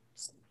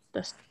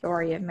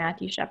story of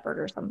Matthew Shepard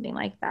or something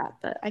like that,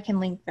 but I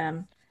can link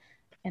them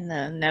in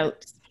the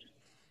notes.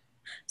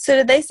 So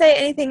did they say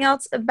anything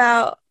else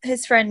about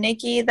his friend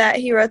Nikki that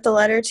he wrote the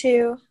letter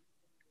to?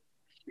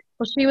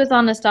 Well, she was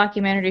on this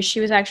documentary. She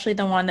was actually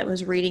the one that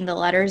was reading the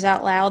letters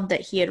out loud that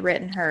he had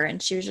written her,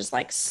 and she was just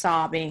like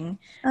sobbing.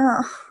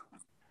 Oh.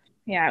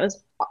 Yeah,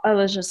 it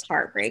was just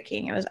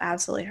heartbreaking. It was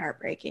absolutely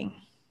heartbreaking.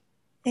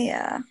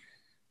 Yeah.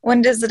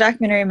 When does the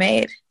documentary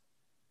made?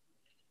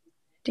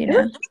 Do you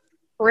know?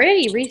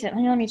 Pretty recent.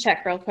 Let me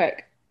check real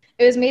quick.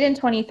 It was made in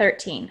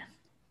 2013.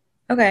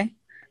 Okay.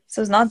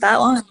 So it's not that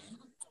long.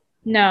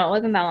 No, it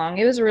wasn't that long.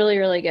 It was really,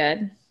 really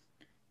good.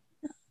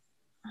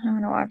 I'm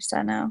going to watch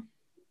that now.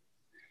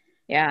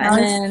 Yeah, and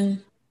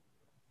then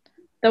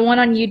the one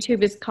on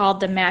YouTube is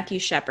called The Matthew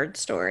Shepard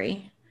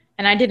Story.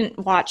 And I didn't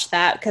watch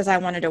that because I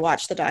wanted to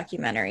watch the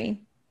documentary.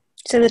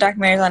 So the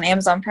documentary's on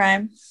Amazon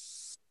Prime?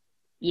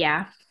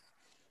 Yeah.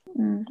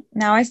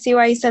 Now I see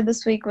why you said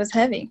this week was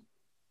heavy.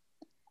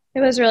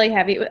 It was really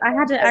heavy. I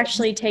had to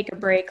actually take a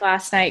break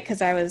last night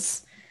because I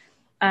was,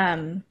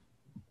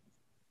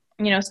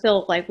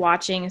 still like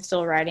watching and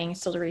still writing,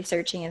 still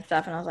researching and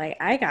stuff. And I was like,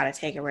 I got to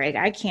take a break.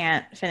 I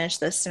can't finish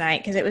this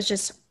tonight because it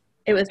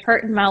was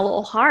hurting my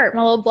little heart.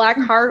 My little black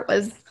heart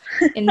was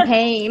in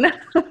pain.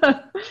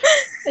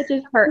 It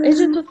just hurt. It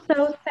just was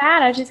so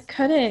sad. I just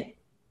couldn't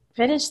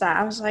finish that.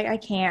 I was like, I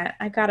can't.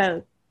 I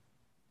gotta,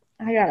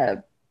 I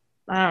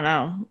don't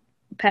know,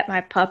 pet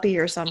my puppy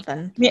or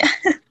something. Yeah.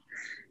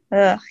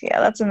 Yeah,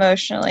 that's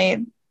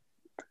emotionally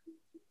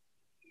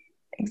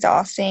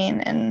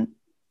exhausting and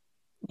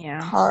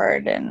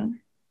hard, and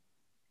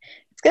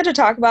it's good to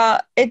talk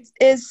about. It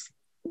is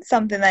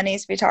something that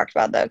needs to be talked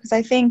about, though, because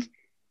I think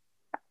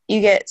you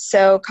get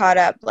so caught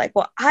up, like,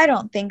 well, I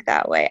don't think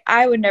that way.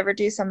 I would never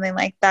do something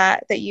like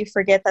that, that you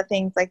forget that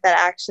things like that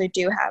actually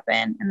do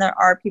happen, and there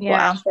are people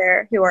out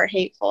there who are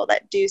hateful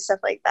that do stuff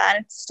like that,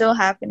 and it's still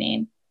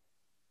happening.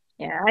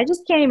 Yeah, I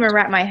just can't even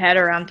wrap my head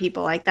around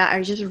people like that.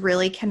 I just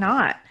really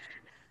cannot.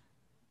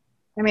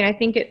 I mean,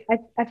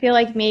 I feel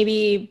like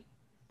maybe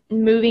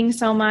moving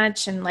so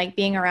much and like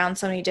being around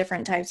so many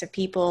different types of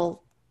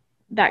people,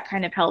 that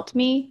kind of helped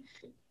me,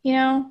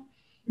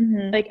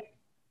 Like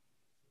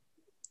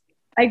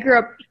I grew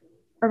up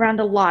around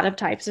a lot of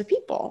types of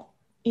people,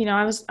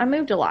 I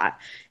moved a lot,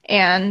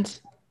 and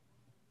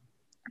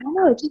I don't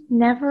know, it just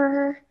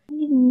never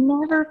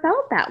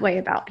felt that way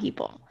about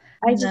people.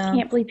 I just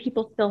can't believe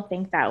people still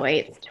think that way.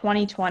 It's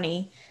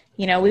 2020,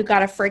 we've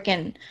got a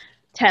freaking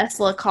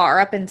Tesla car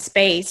up in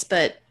space,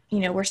 but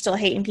we're still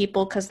hating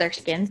people because their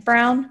skin's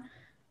brown.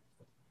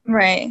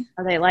 Right.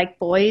 Are they like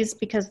boys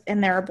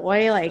and they're a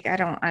boy? Like, I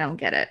don't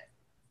get it.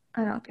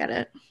 I don't get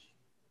it.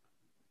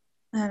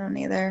 I don't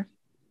either.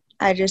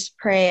 I just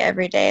pray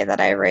every day that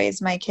I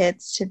raise my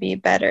kids to be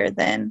better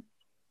than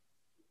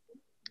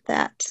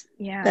that.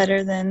 Yeah.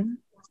 Better than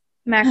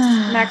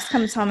Max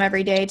comes home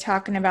every day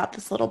talking about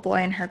this little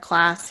boy in her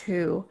class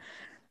who,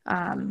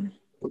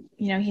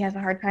 he has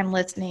a hard time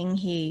listening.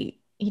 He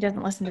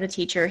doesn't listen to the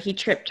teacher. He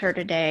tripped her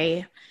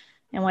today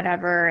and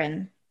whatever.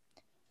 And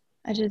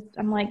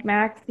I'm like,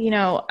 Max,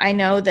 I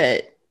know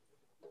that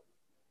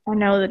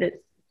it's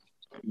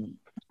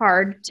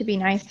hard to be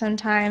nice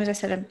sometimes. I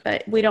said,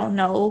 but we don't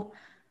know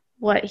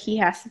what he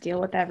has to deal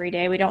with every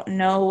day. We don't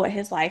know what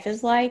his life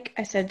is like.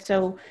 I said,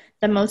 so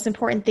the most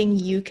important thing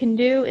you can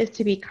do is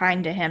to be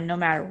kind to him no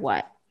matter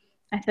what.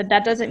 I said,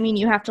 that doesn't mean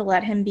you have to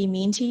let him be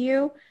mean to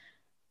you.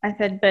 I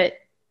said, but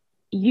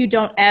you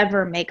don't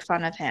ever make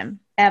fun of him,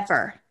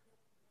 ever.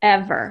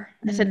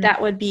 Mm-hmm. I said,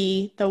 that would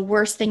be the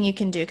worst thing you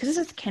can do, because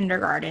this is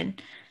kindergarten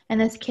and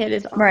this kid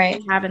is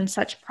already having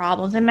such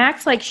problems. And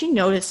Max, like, she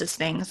notices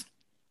things.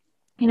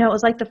 It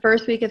was like the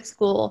first week of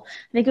school.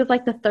 I think it was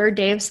like the third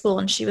day of school.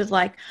 And she was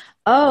like,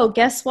 oh,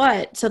 guess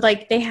what? So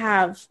like they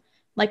have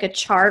like a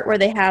chart where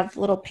they have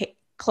little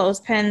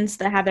clothespins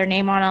that have their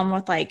name on them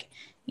with like,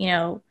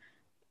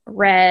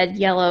 red,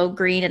 yellow,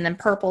 green, and then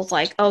purple's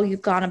like, oh,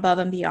 you've gone above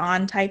and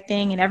beyond type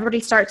thing. And everybody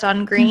starts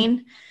on green.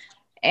 Mm-hmm.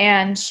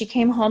 And she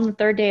came home the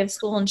third day of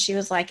school and she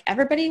was like,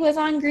 everybody was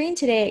on green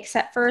today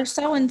except for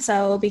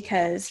so-and-so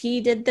because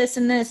he did this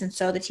and this. And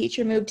so the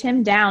teacher moved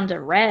him down to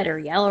red or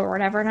yellow or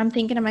whatever. And I'm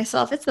thinking to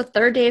myself, it's the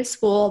third day of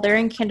school. They're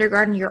in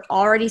kindergarten. You're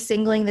already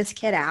singling this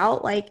kid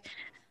out. Like,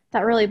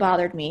 that really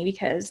bothered me,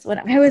 because when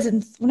I was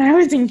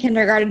in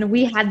kindergarten,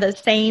 we had the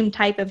same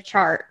type of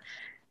chart.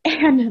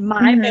 And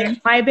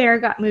my bear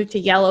got moved to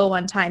yellow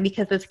one time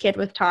because this kid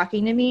was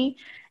talking to me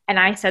and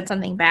I said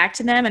something back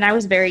to them. And I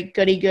was very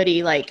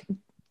goody, like,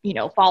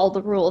 follow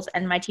the rules.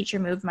 And my teacher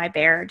moved my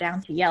bear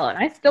down to yellow. And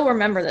I still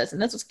remember this.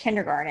 And this was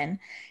kindergarten.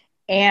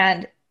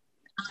 And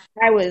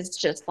I was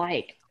just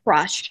like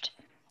crushed,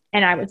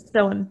 and I was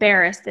so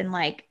embarrassed, and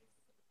like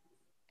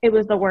it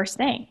was the worst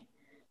thing.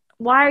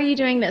 Why are you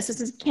doing this?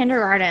 This is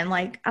kindergarten.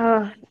 Like,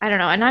 oh, I don't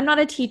know. And I'm not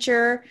a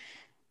teacher.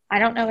 I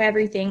don't know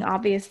everything,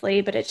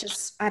 obviously, but it's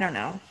just, I don't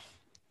know.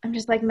 I'm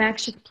just like,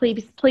 Max, just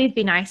please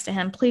be nice to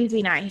him. Please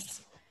be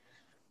nice.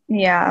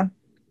 Yeah.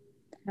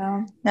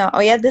 No. No,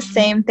 we had the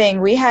same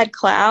thing. We had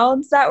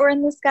clouds that were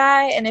in the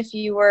sky, and if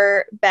you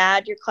were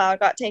bad, your cloud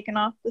got taken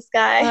off the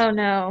sky. Oh,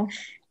 no.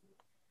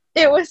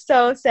 It was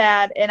so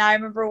sad. And I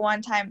remember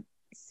one time,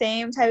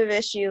 same type of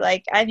issue.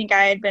 Like, I think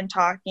I had been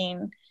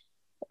talking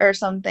or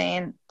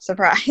something,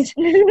 surprise.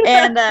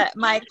 And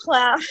my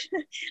cloud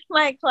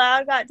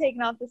got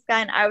taken off the sky,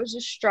 and I was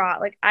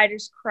distraught. Like, I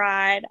just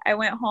cried. I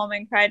went home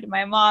and cried to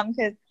my mom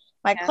because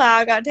my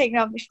cloud got taken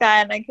off the sky,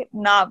 and I could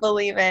not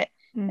believe it.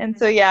 Mm-hmm. And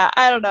so, yeah,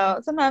 I don't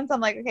know. Sometimes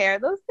I'm like, okay, are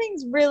those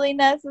things really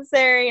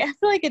necessary? I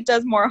feel like it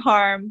does more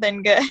harm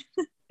than good.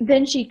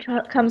 Then she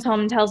comes home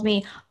and tells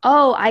me,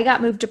 oh, I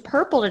got moved to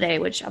purple today,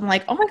 which I'm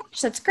like, oh my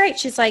gosh, that's great.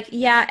 She's like,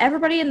 yeah,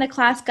 everybody in the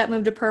class got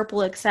moved to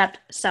purple except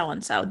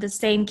so-and-so, the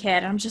same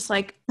kid. I'm just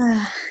like,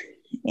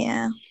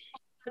 yeah.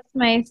 That's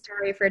my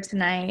story for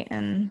tonight,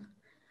 and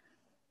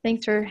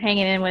thanks for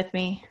hanging in with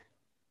me.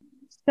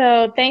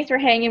 So thanks for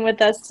hanging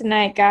with us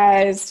tonight,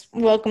 guys.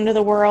 Welcome to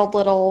the world,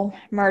 little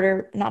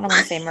murder, not I want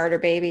to say murder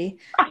baby.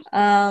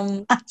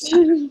 Yeah.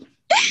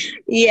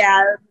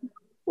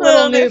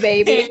 Little new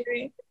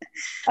baby.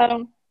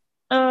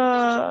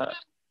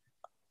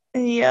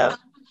 Yeah.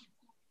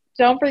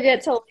 Don't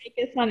forget to like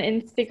us on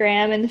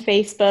Instagram and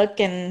Facebook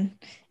and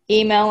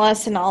email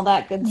us and all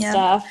that good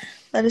stuff.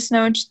 Let us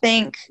know what you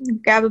think.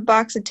 Grab a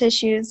box of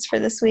tissues for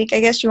this week. I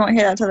guess you won't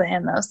hear that till the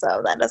end, though,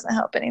 so that doesn't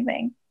help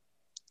anything.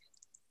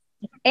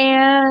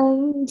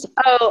 And,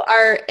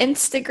 our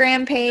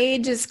Instagram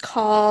page is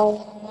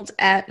called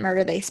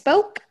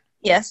 @MurderTheySpoke.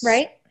 Yes.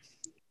 Right?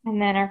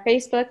 And then our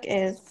Facebook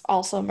is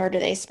also Murder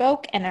They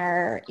Spoke, and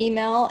our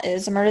email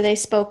is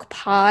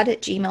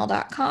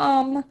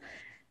murdertheyspokepod@gmail.com.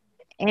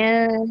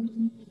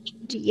 And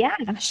yeah,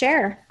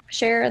 share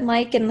and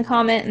like and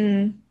comment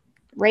and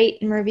rate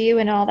and review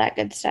and all that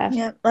good stuff.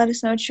 Yep. Let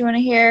us know what you want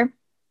to hear.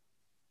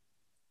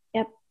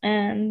 Yep.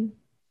 And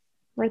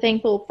we're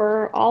thankful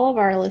for all of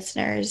our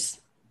listeners.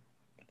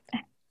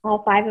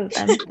 All 5 of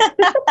them.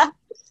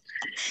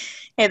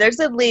 Hey, there's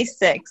at least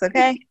 6,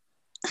 okay?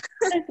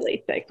 At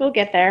least 6. We'll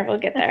get there.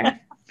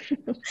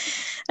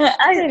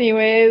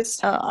 Anyways.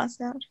 Oh,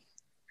 awesome.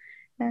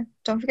 Yeah.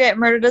 Don't forget,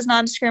 murder does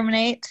not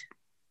discriminate.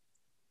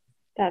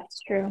 That's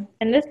true.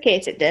 In this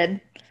case, it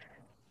did.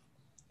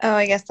 Oh,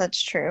 I guess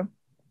that's true.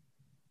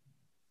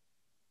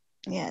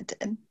 Yeah, it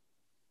did.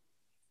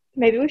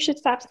 Maybe we should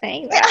stop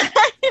saying that.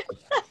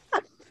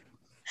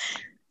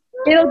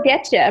 It'll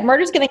get you.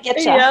 Murder's going to get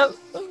you. Yep.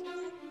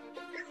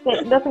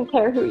 It doesn't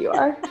care who you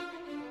are.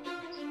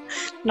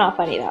 Not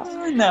funny, though.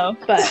 No.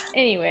 But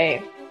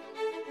anyway.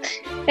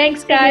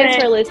 Thanks, guys,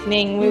 for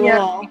listening.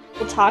 We'll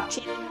talk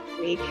to you next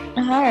week.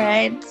 All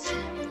right.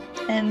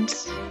 And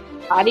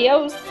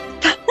adios.